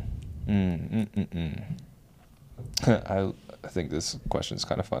 I think this question is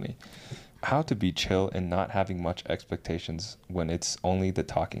kind of funny. How to be chill and not having much expectations when it's only the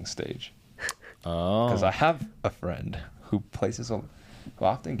talking stage? Oh. Because I have a friend who who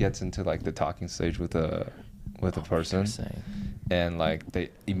often gets into like the talking stage with a person, Interesting. and like they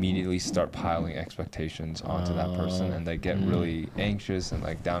immediately start piling expectations onto that person, and they get really anxious and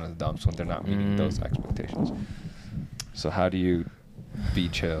like down in the dumps when they're not meeting those expectations. So how do you be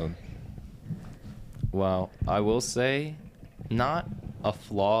chill? Well, I will say, not a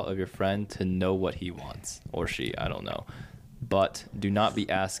flaw of your friend to know what he wants, or she, I don't know. But do not be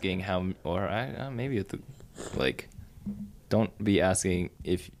asking how, or maybe at the, like, don't be asking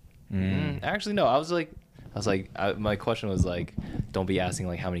if. Actually, no. I was like, my question was like, don't be asking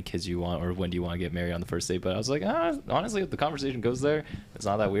like how many kids you want or when do you want to get married on the first date. But I was like, honestly, if the conversation goes there, it's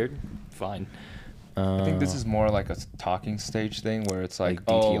not that weird. Fine. I think this is more like a talking stage thing where it's like, Like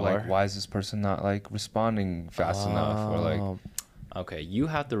oh, DTR? like why is this person not like responding fast enough, or like Okay, you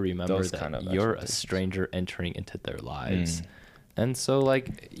have to remember Those that kind of you're a expectations. stranger entering into their lives. And so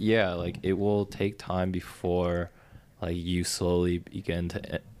like, yeah, like it will take time before like you slowly begin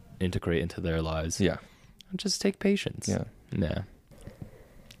to integrate into their lives. yeah. Just take patience. Yeah. Yeah.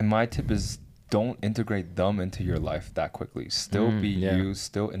 And my tip is don't integrate them into your life that quickly. Still be yeah. you,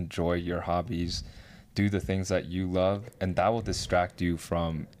 still enjoy your hobbies, do the things that you love, and that will distract you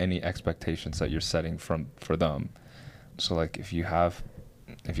from any expectations that you're setting for them. So like if you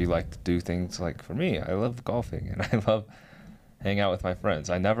like to do things, like for me, I love golfing and I love hanging out with my friends.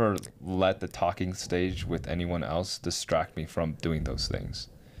 I never let the talking stage with anyone else distract me from doing those things.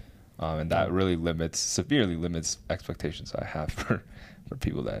 And that really severely limits expectations I have for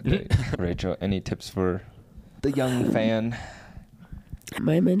people that date. Rachel, any tips for the young fan?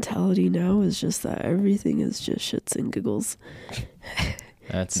 My mentality now is just that everything is just shits and giggles.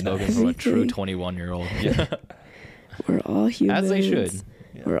 That's spoken from a true Everything. 21-year-old. Yeah. We're all humans. As they should.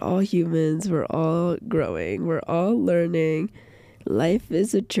 We're all humans. We're all growing. We're all learning. Life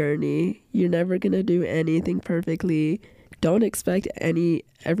is a journey. You're never going to do anything perfectly. don't expect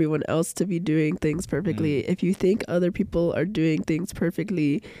everyone else to be doing things perfectly. If you think other people are doing things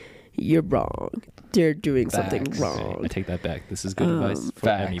perfectly, you're wrong. They're doing something Facts. wrong. I take that back. This is good advice for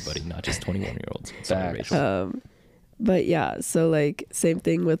Facts. anybody, not just 21-year-olds. Sorry, Facts. Rachel. But yeah, so like same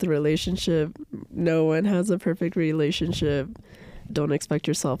thing with a relationship. No one has a perfect relationship. Don't expect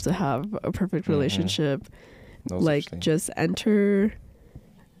yourself to have a perfect relationship. No such Like thing. just enter,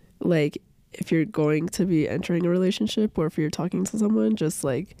 like if you're going to be entering a relationship or if you're talking to someone, just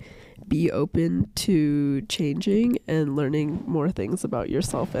like be open to changing and learning more things about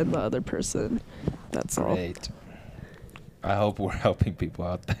yourself and the other person. That's all. Great. I hope we're helping people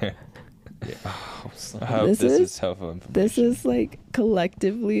out there. I hope This this is- is helpful information. This is like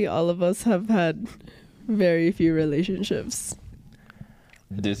collectively, all of us have had very few relationships.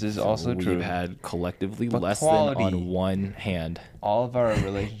 This is also We've true. had collectively But less quality. than on one hand. All of our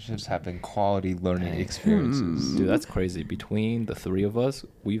relationships have been quality learning experiences. Dude, that's crazy. Between the three of us,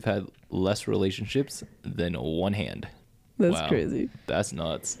 we've had less relationships than one hand. That's Wow. crazy. That's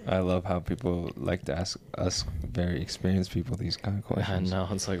nuts. I love how people like to ask us very experienced people these kind of And questions. now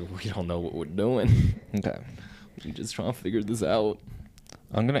it's like we don't know what we're doing. Okay. We just trying to figure this out.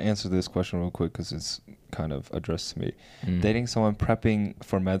 I'm going to answer this question real quick because it's kind of addressed to me. Mm. Dating someone prepping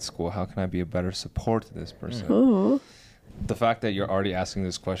for med school, how can I be a better support to this person? Oh, The fact that you're already asking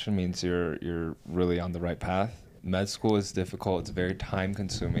this question means you're really on the right path. Med school is difficult. It's very time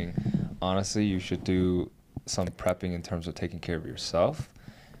consuming. Honestly, you should do some prepping in terms of taking care of yourself,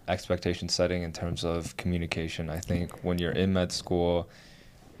 expectation setting in terms of communication. I think when you're in med school,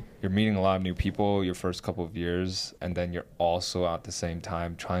 you're meeting a lot of new people your first couple of years, and then you're also at the same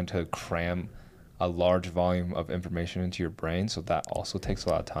time trying to cram a large volume of information into your brain. So that also takes a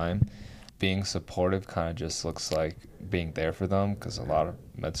lot of time. Being supportive kind of just looks like being there for them, because a lot of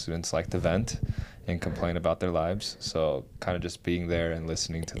med students like to vent and complain about their lives. So kind of just being there and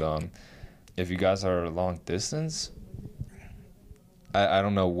listening to them. If you guys are long distance, I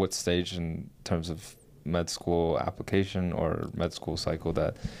don't know what stage in terms of med school application or med school cycle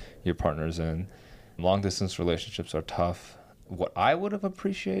that your partner's in. Long distance relationships are tough. What I would have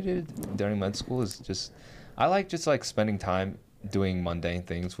appreciated during med school is just spending time doing mundane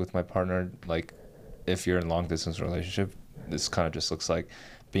things with my partner. Like if you're in a long distance relationship, this kind of just looks like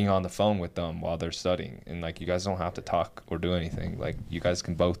being on the phone with them while they're studying, and like you guys don't have to talk or do anything. Like you guys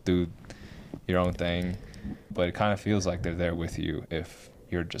can both do your own thing, but it kind of feels like they're there with you if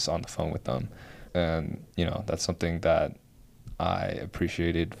you're just on the phone with them. And you know, that's something that I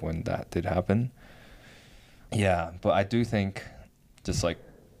appreciated when that did happen. Yeah, but I do think just like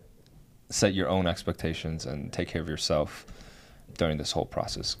set your own expectations and take care of yourself during this whole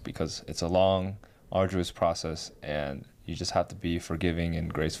process, because it's a long, arduous process, and you just have to be forgiving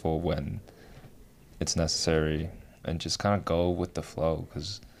and graceful when it's necessary, and just kind of go with the flow.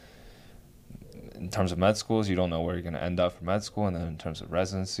 Because in terms of med schools, you don't know where you're going to end up for med school, and then in terms of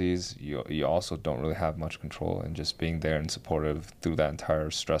residencies, you also don't really have much control, and just being there and supportive through that entire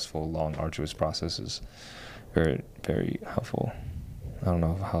stressful, long, arduous process is very, very helpful. I don't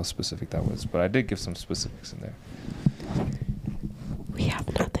know how specific that was, but I did give some specifics in there. we have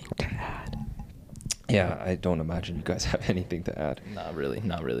nothing to add, Yeah, I don't imagine you guys have anything to add. Not really.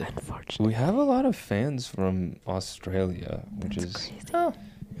 Not really. unfortunately. We have a lot of fans from Australia, which That's is crazy. Oh,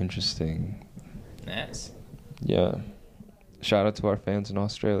 interesting. nice. Yeah. Shout out to our fans in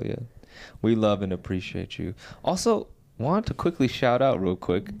Australia. We love and appreciate you. Also, want to quickly shout out real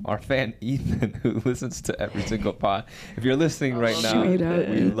quick our fan Ethan, who listens to every single pod. If you're listening right now, Shout out,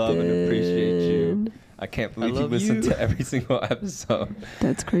 we love and appreciate you. Ethan. I can't believe you love listen you. to every single episode.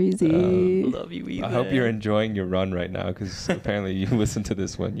 That's crazy. Love you, Ethan. I hope you're enjoying your run right now, because apparently you listen to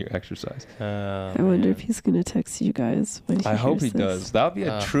this when you exercise. I wonder if he's gonna text you guys when he I hope he hears this. does. That would be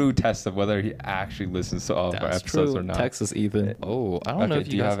a Uh, true test of whether he actually listens to all of our That's episodes true. or not. Text us, Ethan. Oh, I don't know if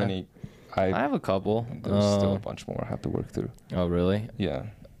do you guys have any? I have a couple. There's still a bunch more I have to work through. Oh, really? Yeah.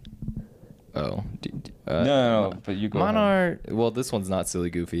 Oh. No, but you go Mine ahead. are, well, this one's not silly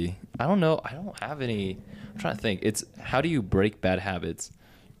goofy. I don't know. I don't have any. I'm trying to think. It's how do you break bad habits?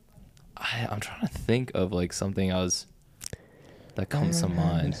 I'm trying to think of like something that comes to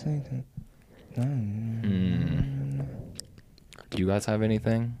mind. Do you guys have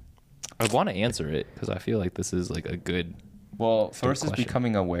anything? I want to answer it because I feel like this is like a good. Well, first is question.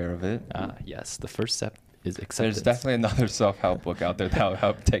 becoming aware of it. Yes, the first step is acceptance. There's definitely another self-help book out there that will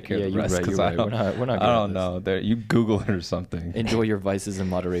help take care Yeah, of the you're rest. right, 'Cause you're I right. don't, We're not I good at don't this. know. There, you Google it or something. Enjoy your vices in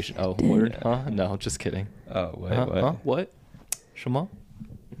moderation. Oh, word? Huh? No, just kidding. Oh, wait, Huh? what? Huh? What? Shema?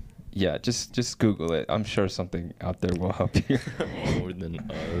 Yeah, just Google it. I'm sure something out there will help you. More than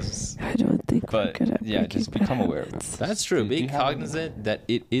us. I don't think we're But good at yeah, just breaking become bad aware of it. habits. That's true. Do Being you have- cognizant that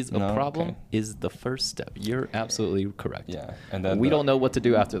it is a No? problem Okay. is the first step. You're absolutely correct. Yeah, and then We don't know what to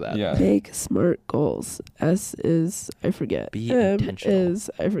do after that. Yeah. Make smart goals. S is I forget. Be M intentional. is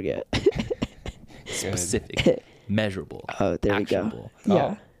I forget. Specific, measurable, Oh, there actionable. we go.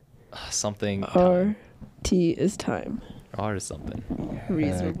 Yeah. Something. R T is time. R is something.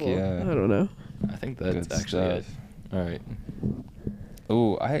 Reasonable. yeah. I don't know. I think that's Good actually stuff. it. All right.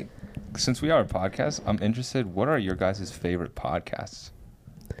 Oh, since we are a podcast, I'm interested. What are your guys' favorite podcasts?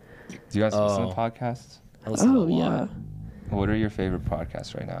 Do you guys listen to Oh. podcasts? I listen to Oh a yeah. lot. What are your favorite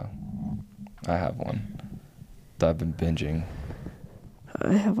podcasts right now? I have one that I've been binging.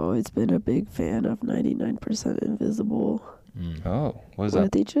 I have always been a big fan of 99% Invisible. Mm. Oh, what is Where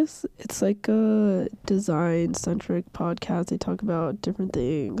that? it's like a design centric podcast. They talk about different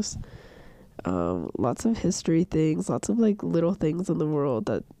things. Lots of history things, lots of like little things in the world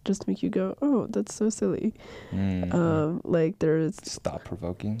that just make you go, oh, that's so silly. Like there's, Stop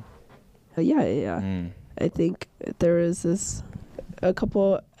provoking. yeah. Mm. I think there is a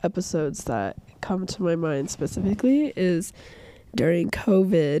couple episodes that come to my mind specifically is during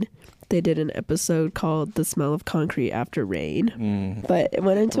COVID, they did an episode called The Smell of Concrete After Rain. Mm. But it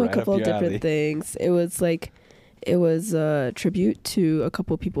went into Right a couple up of your different alley. things. It was a tribute to a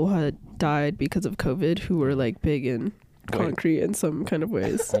couple people who had died because of COVID who were like big in Wait. concrete in some kind of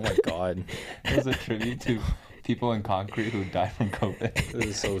ways. Oh my god. It was a tribute to people in concrete who died from COVID. This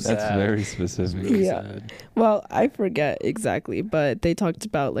is so That's sad. very It's specific. really Yeah. sad. Well, I forget exactly, but they talked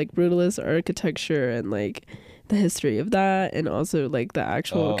about like brutalist architecture and like the history of that, and also like the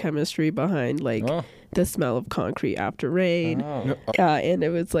actual Oh. chemistry behind like Oh. the smell of concrete after rain. Oh. Yeah, and it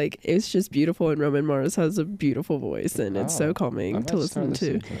was just beautiful, and Roman Mars has a beautiful voice, and it's Oh. so I calming might to start listen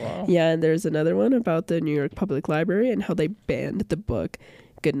to. listening that. Wow. Yeah, and there's another one about the New York Public Library and how they banned the book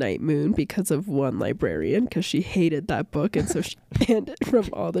Goodnight Moon because of one librarian, because she hated that book, and so she banned it from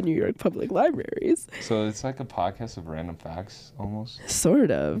all the New York public libraries. So it's like a podcast of random facts, almost.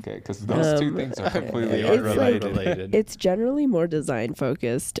 Sort of. Okay, because those two Um, things are completely it's unrelated. like- It's generally more design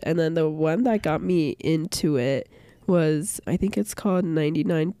focused, and then the one that got me into it was, I think it's called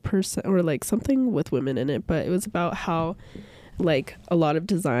 99% or like something with women in it, but it was about how like a lot of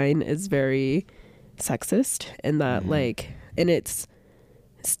design is very sexist, and that and it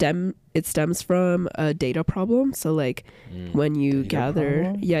stems from a data problem. So like when you Data gather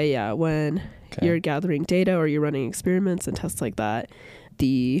problem? when Okay. you're gathering data or you're running experiments and tests like that,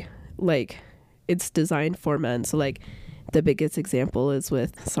 it's designed for men. So like the biggest example is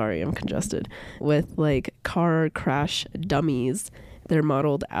I'm congested, with like car crash dummies. They're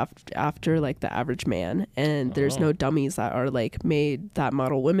modeled after like the average man, and there's no dummies that are like made that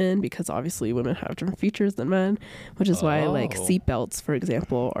model women, because obviously women have different features than men, which is why like Oh. seatbelts, for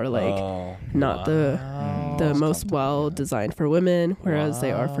example, are like Oh. not the It's most comfortable, well yeah. designed for women, whereas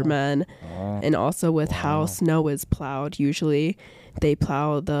they are for men. Oh. And also with how snow is plowed, usually they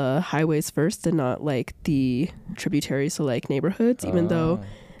plow the highways first and not like the tributaries, so like neighborhoods, even though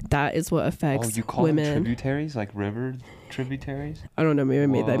that is what Oh, affects you call them women. tributaries, like river tributaries? I don't know, maybe I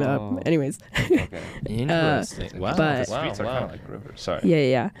made that Whoa. up. Anyways, Okay. Interesting. Wow. but- The streets are wow. kind of like rivers. Sorry.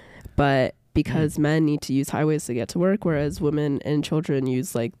 yeah. But because men need to use highways to get to work, whereas women and children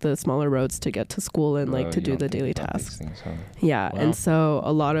use like the smaller roads to get to school and like Oh, to you do don't the think daily about these tasks. things, huh? Yeah, Wow. and so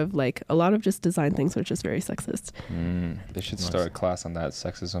a lot of just design things are just very sexist. They should Nice. start a class on that,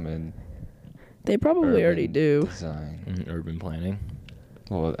 sexism in They probably already urban do. design. Urban planning.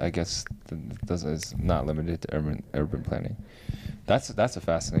 Well, I guess it's not limited to urban planning. That's a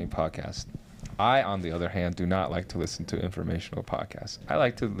fascinating podcast. I, on the other hand, do not like to listen to informational podcasts. I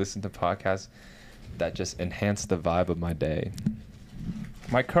like to listen to podcasts that just enhance the vibe of my day.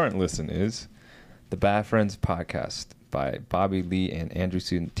 My current listen is the Bad Friends podcast by Bobby Lee and Andrew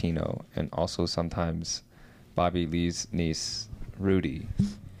Santino, and also sometimes Bobby Lee's niece, Rudy,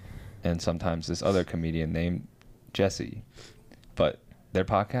 and sometimes this other comedian named Jesse. But their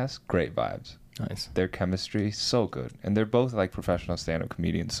podcast, great vibes. Nice. Their chemistry, so good. And they're both like professional stand-up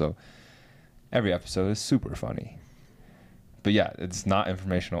comedians, so every episode is super funny. But yeah, it's not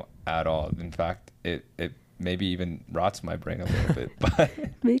informational at all. In fact, it maybe even rots my brain a little bit. But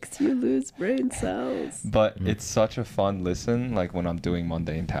Makes you lose brain cells. but it's such a fun listen, like when I'm doing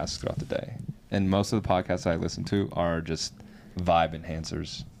mundane tasks throughout the day. And most of the podcasts I listen to are just vibe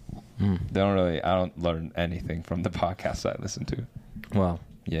enhancers. I don't learn anything from the podcasts I listen to. Wow.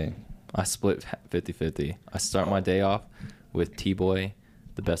 Yay. I split 50-50. I start my day off with T-Boy,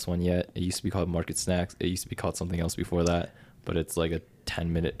 the best one yet. It used to be called Market Snacks. It used to be called something else before that. but it's like a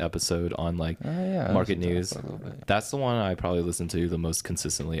 10-minute episode on like Yeah, market I listened to that news. for a little bit. That's the one I probably listen to the most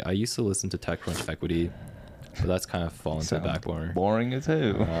consistently. I used to listen to TechCrunch Equity, but that's kind of fallen to the Sounds back burner. boring as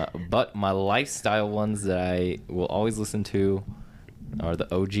hell. But my lifestyle ones that I will always listen to are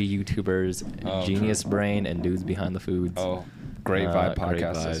the OG YouTubers, Oh, Genius true. Brain, and Dudes Behind the Foods. Oh, great vibe Great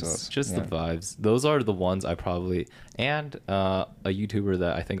podcast. as vibes. well. Just the Yeah. vibes. Those are the ones I probably, and a YouTuber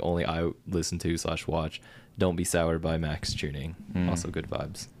that I think only I listen to / watch. Don't Be Sour by Max Tuning. Mm. Also good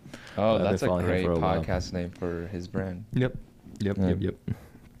vibes. Oh, I've been that's a following him great for a while. podcast name for his brand. Yep. Yep. Yeah. Yep.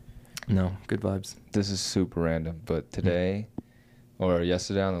 No, good vibes. This is super random, but today or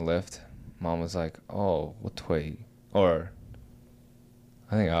yesterday on the lift, Mom was like, "Oh, what toy?" Or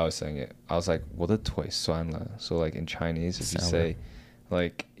I think I was saying it. I was like, "What a toy suan le." So like in Chinese, if you Sour. say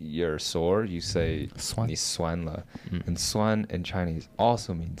like you're sore, you say Suan. ni suan le. Mm. And suan in Chinese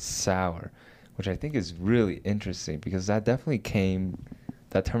also means sour, which I think is really interesting because that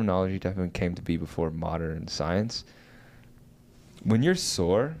terminology definitely came to be before modern science. When you're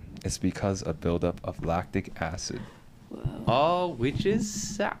sore, it's because of buildup of lactic acid. Oh, which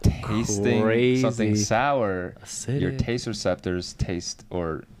is Tasting crazy. something sour, your Acidic. taste receptors taste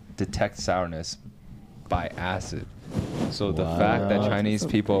or detect sourness by acid. So the fact that Wow. Chinese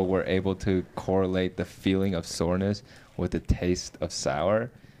people were able to correlate the feeling of soreness with the taste of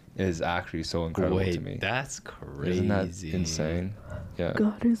sour is actually so incredible Wait, to me. that's crazy. Isn't that insane? Yeah.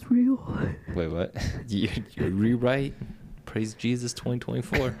 God is real. Wait, what? You rewrite. Praise Jesus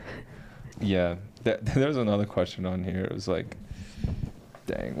 2024. Yeah. There was another question on here. It was like,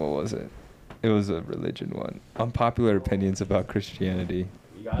 dang, what was it? It was a religion one. Unpopular opinions about Christianity.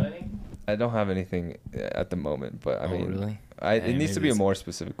 You got any? I don't have anything at the moment, but I Oh, mean, really? it Hey, needs to maybe be a this- more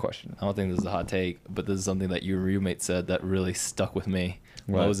specific question. I don't think this is a hot take, but this is something that your roommate said that really stuck with me.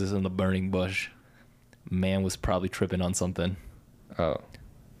 What? Moses in the burning bush. Man was probably tripping on something. Oh,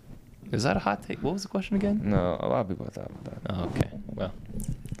 Is that a hot take? What was the question again? no, a lot of people thought about that. Oh, okay. Well.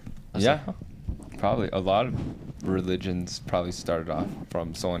 I was Yeah. like, huh. Probably a lot of religions probably started off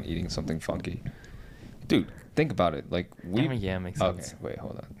from someone eating something funky. Dude, think about it. Like we. Yeah, makes Okay, sense. wait,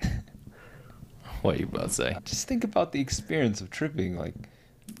 hold on. What are you about to say? Just think about the experience of tripping. Like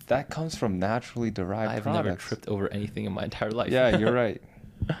that comes from naturally derived I've products. never tripped over anything in my entire life. Yeah, you're right.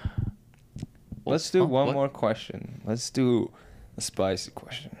 Let's do Huh? one What? more question. Let's do a spicy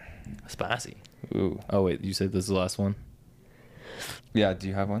question. Spicy. Ooh. Oh, wait. You said this is the last one? Yeah, do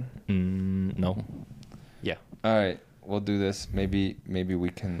you have one? No. Yeah. All right, we'll do this. Maybe we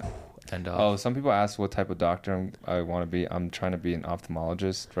can. And Oh, some people ask what type of doctor I want to be. I'm trying to be an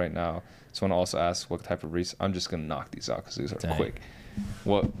ophthalmologist right now. Someone also asked what type of research. I'm just gonna knock these out because these are Dang. quick.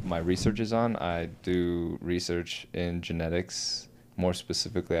 What my research is on? I do research in genetics. More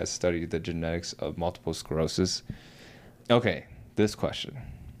specifically, I study the genetics of multiple sclerosis. Okay, this question.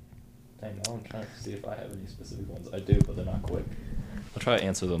 Dang, now I'm trying to see if I have any specific ones. I do, but they're not quick. I'll try to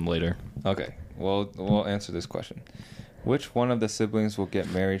answer them later. Okay, well, we'll answer this question. Which one of the siblings will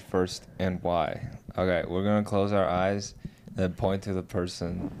get married first and why? Okay, we're going to close our eyes and point to the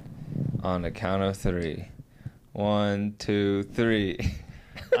person on the count of 3. 1, 2, 3.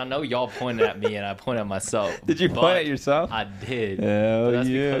 I know y'all pointed at me and I pointed at myself. Did you point but at yourself? I did. Hell But that's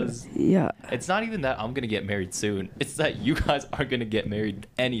yeah. because Yeah. it's not even that I'm going to get married soon. It's that you guys are going to get married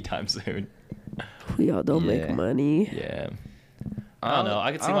anytime soon. We all don't Yeah. make money. Yeah. I don't know.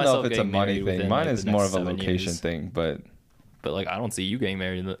 I could see don't know myself if it's a getting money married thing. within, Mine like, is the more next of a 7 location years. thing, but But like, I don't see you getting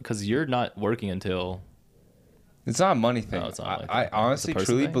married because you're not working until. it's not a money thing. No, it's not like I that. It's a honestly person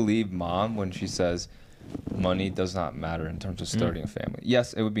truly thing. believe Mom when she says money does not matter in terms of starting a family.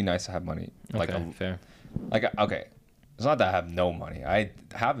 Yes, it would be nice to have money. Okay, fair. Okay, it's not that I have no money. I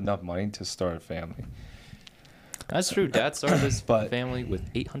have enough money to start a family. That's true. Dad started his But- family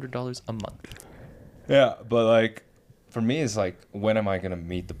with $800 a month. Yeah, but like for me, it's like when am I gonna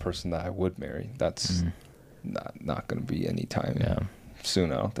meet the person that I would marry? That's not gonna be anytime Yeah.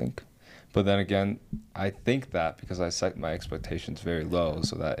 soon. I don't think. But then again, I think that because I set my expectations very low,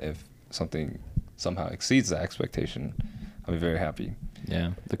 so that if something somehow exceeds that expectation, I'll be very happy.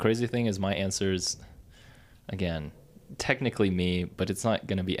 Yeah. The crazy thing is my answer is, again, technically me, but it's not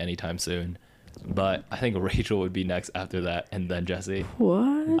going to be anytime soon. But I think Rachel would be next after that, and then Jesse.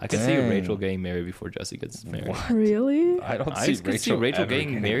 What? I could see Dang. Rachel getting married before Jesse gets married. What? Really? I don't I see could see Rachel, Rachel ever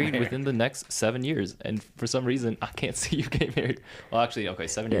getting married within the next 7 years, and for some reason, I can't see you getting married. Well, actually, okay,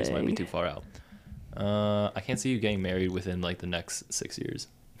 7 years might be Dang. too far out. I can't see you getting married within like the next 6 years,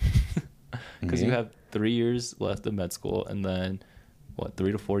 because you Me? have 3 years left of med school, and then what,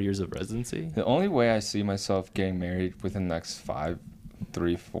 3 to 4 years of residency? The only way I see myself getting married within the next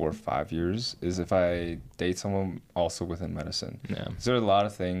 3, 4, 5 years is if I date someone also within medicine. Yeah, 'Cause there are a lot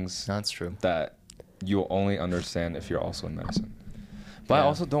of things that's true. that you'll only understand if you're also in medicine. But I Yeah.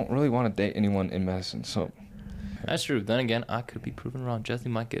 also don't really want to date anyone in medicine, so That's true. Then again, I could be proven wrong. Jesse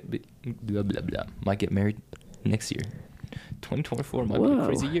might get blah, blah, blah, might get married next year. 2024 might be a Whoa.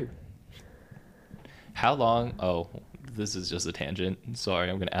 crazy year. How long? Oh, this is just a tangent. Sorry,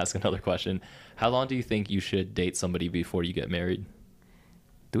 I'm gonna ask another question. How long do you think you should date somebody before you get married?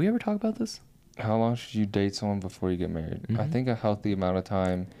 Do we ever talk about this? how long should you date someone before you get married? I Mhm. think a healthy amount of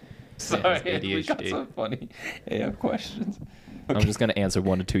time. Sorry, we got ADHD. some funny AF questions. I'm just gonna answer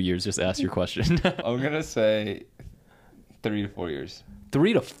 1 to 2 years. Just ask your question. I'm gonna say 3 to 4 years.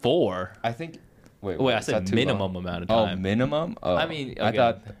 3 to 4. I think. Wait, Wait, I is that said too minimum long? amount of Oh, time. minimum. Oh, I mean, I okay,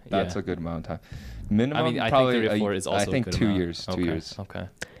 thought that's yeah. a good amount of time. Minimum, I mean, I think probably 3 to 4 is also I think a good 2 amount. years. 2 Okay, years. Okay.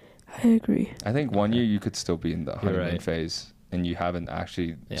 I agree. I think 1 Okay. year you could still be in the You're honeymoon right. phase, and you haven't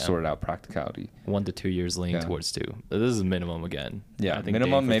actually Yeah. sorted out practicality. 1 to 2 years leaning Yeah. towards 2. This is minimum again. Yeah, I think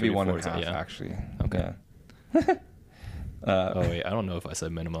minimum dating for maybe 3 to 1 4 and is- a half yeah. actually. Okay. Yeah. Oh wait, I don't know if I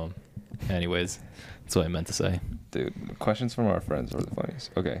said minimum. Anyways, that's what I meant to say. Dude, questions from our friends are the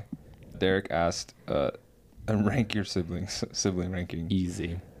funniest. Okay, Derek asked, rank your siblings. Sibling ranking.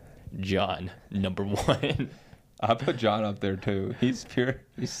 Easy. John, number 1. I put John up there too. He's pure.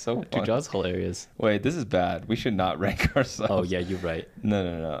 He's so fun. Dude, John's hilarious. Wait, this is bad. We should not rank ourselves. Oh yeah, you're right.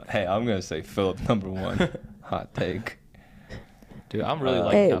 No. Hey, I'm gonna say Philip number 1. Hot take. Dude, I'm really Uh,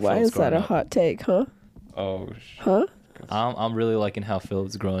 liking Hey, how why Philip's is that growing a up. hot take, huh? Oh. Huh? I'm really liking how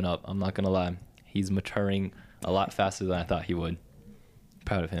Philip's growing up. I'm not gonna lie. He's maturing a lot faster than I thought he would.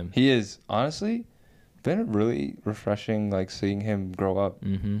 Proud of him. He is honestly been really refreshing, like seeing him grow up,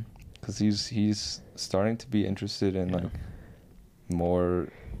 Mm-hmm. because he's starting to be interested in Yeah. like more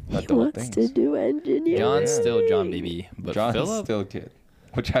He adult wants things. to do engineering. John's still John baby, but John's Philip, still a kid,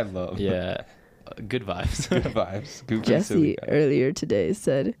 which I love. yeah, good vibes. Good vibes. Goofy, Jesse silly guy. earlier today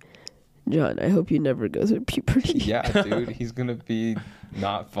said, John, I hope you never go through puberty. Yeah, dude, he's gonna be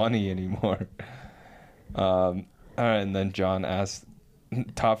not funny anymore. All right, and then John asked,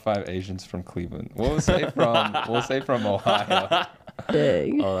 top 5 Asians from Cleveland. We'll say from Ohio.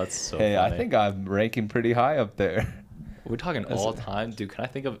 Dang. Oh, that's so Hey, I funny. think I'm ranking pretty high up there. We're talking That's- all time, dude. Can I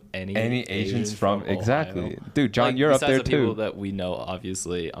think of any Asians from Ohio? exactly, dude. John, Like, you're up besides there the people too. that we know,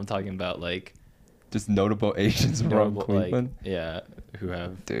 obviously. I'm talking about like Just notable Asians from notable, Cleveland, like, yeah, who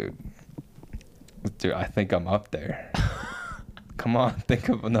have dude. I think I'm up there. Come on, think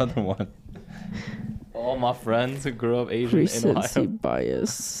of another one. all my friends who grew up Asian in Recency Ohio.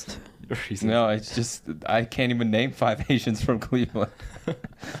 bias. Recency. No, it's just I can't even name 5 Asians from Cleveland.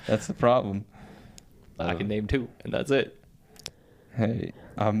 That's the problem. I can name 2, and that's it. Hey,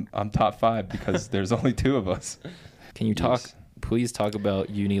 I'm top 5 because there's only 2 of us. Can you talk? Yes. Please talk about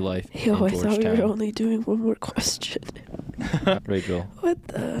uni life Yo, in I thought we Georgetown. were only doing one more question. Rachel, What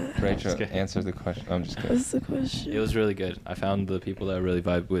the? Rachel, Just kidding. answer the question. I'm just kidding. What's the question? it was really good. I found the people that I really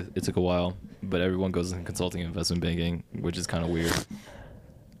vibe with. It took a while, but everyone goes in consulting and investment banking, which is kind of weird.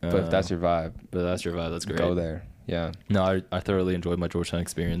 But if that's your vibe, but that's your vibe. That's great. go there. Yeah. No, I thoroughly enjoyed my Georgetown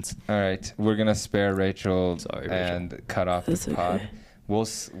experience. All right, we're gonna spare Rachel, Sorry, Rachel. and cut off That's the pod. okay.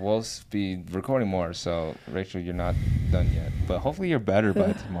 We'll be recording more, so Rachel, you're not done yet. But hopefully you're better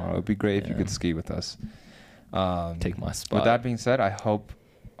by tomorrow. It'd be great if you Yeah. could ski with us. Take my spot. With that being said, I hope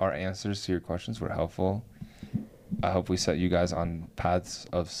our answers to your questions were helpful. I hope we set you guys on paths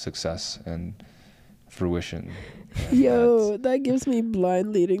of success and fruition. And Yo, that gives me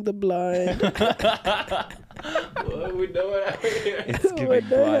blind leading the blind. Well, we know it out here. it's What giving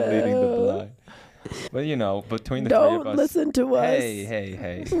the blind leading the hell? blind. But you know, between the 3 of Don't us, listen to us.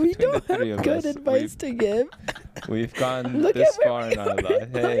 hey. We Between don't the 3 have of good us, advice to give. We've gone Look this at where far we in our are.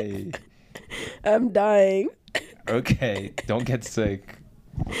 life. Hey, I'm dying. okay, don't get sick.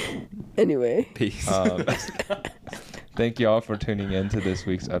 Anyway, Peace. Thank you all for tuning in to this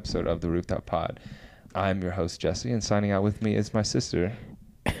week's episode of the Rooftop Pod. I'm your host, Jesse, and signing out with me is my sister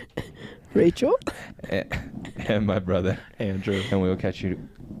Rachel. and my brother. Andrew. And we will catch you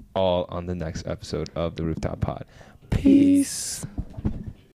all on the next episode of the Rooftop Pod. Peace.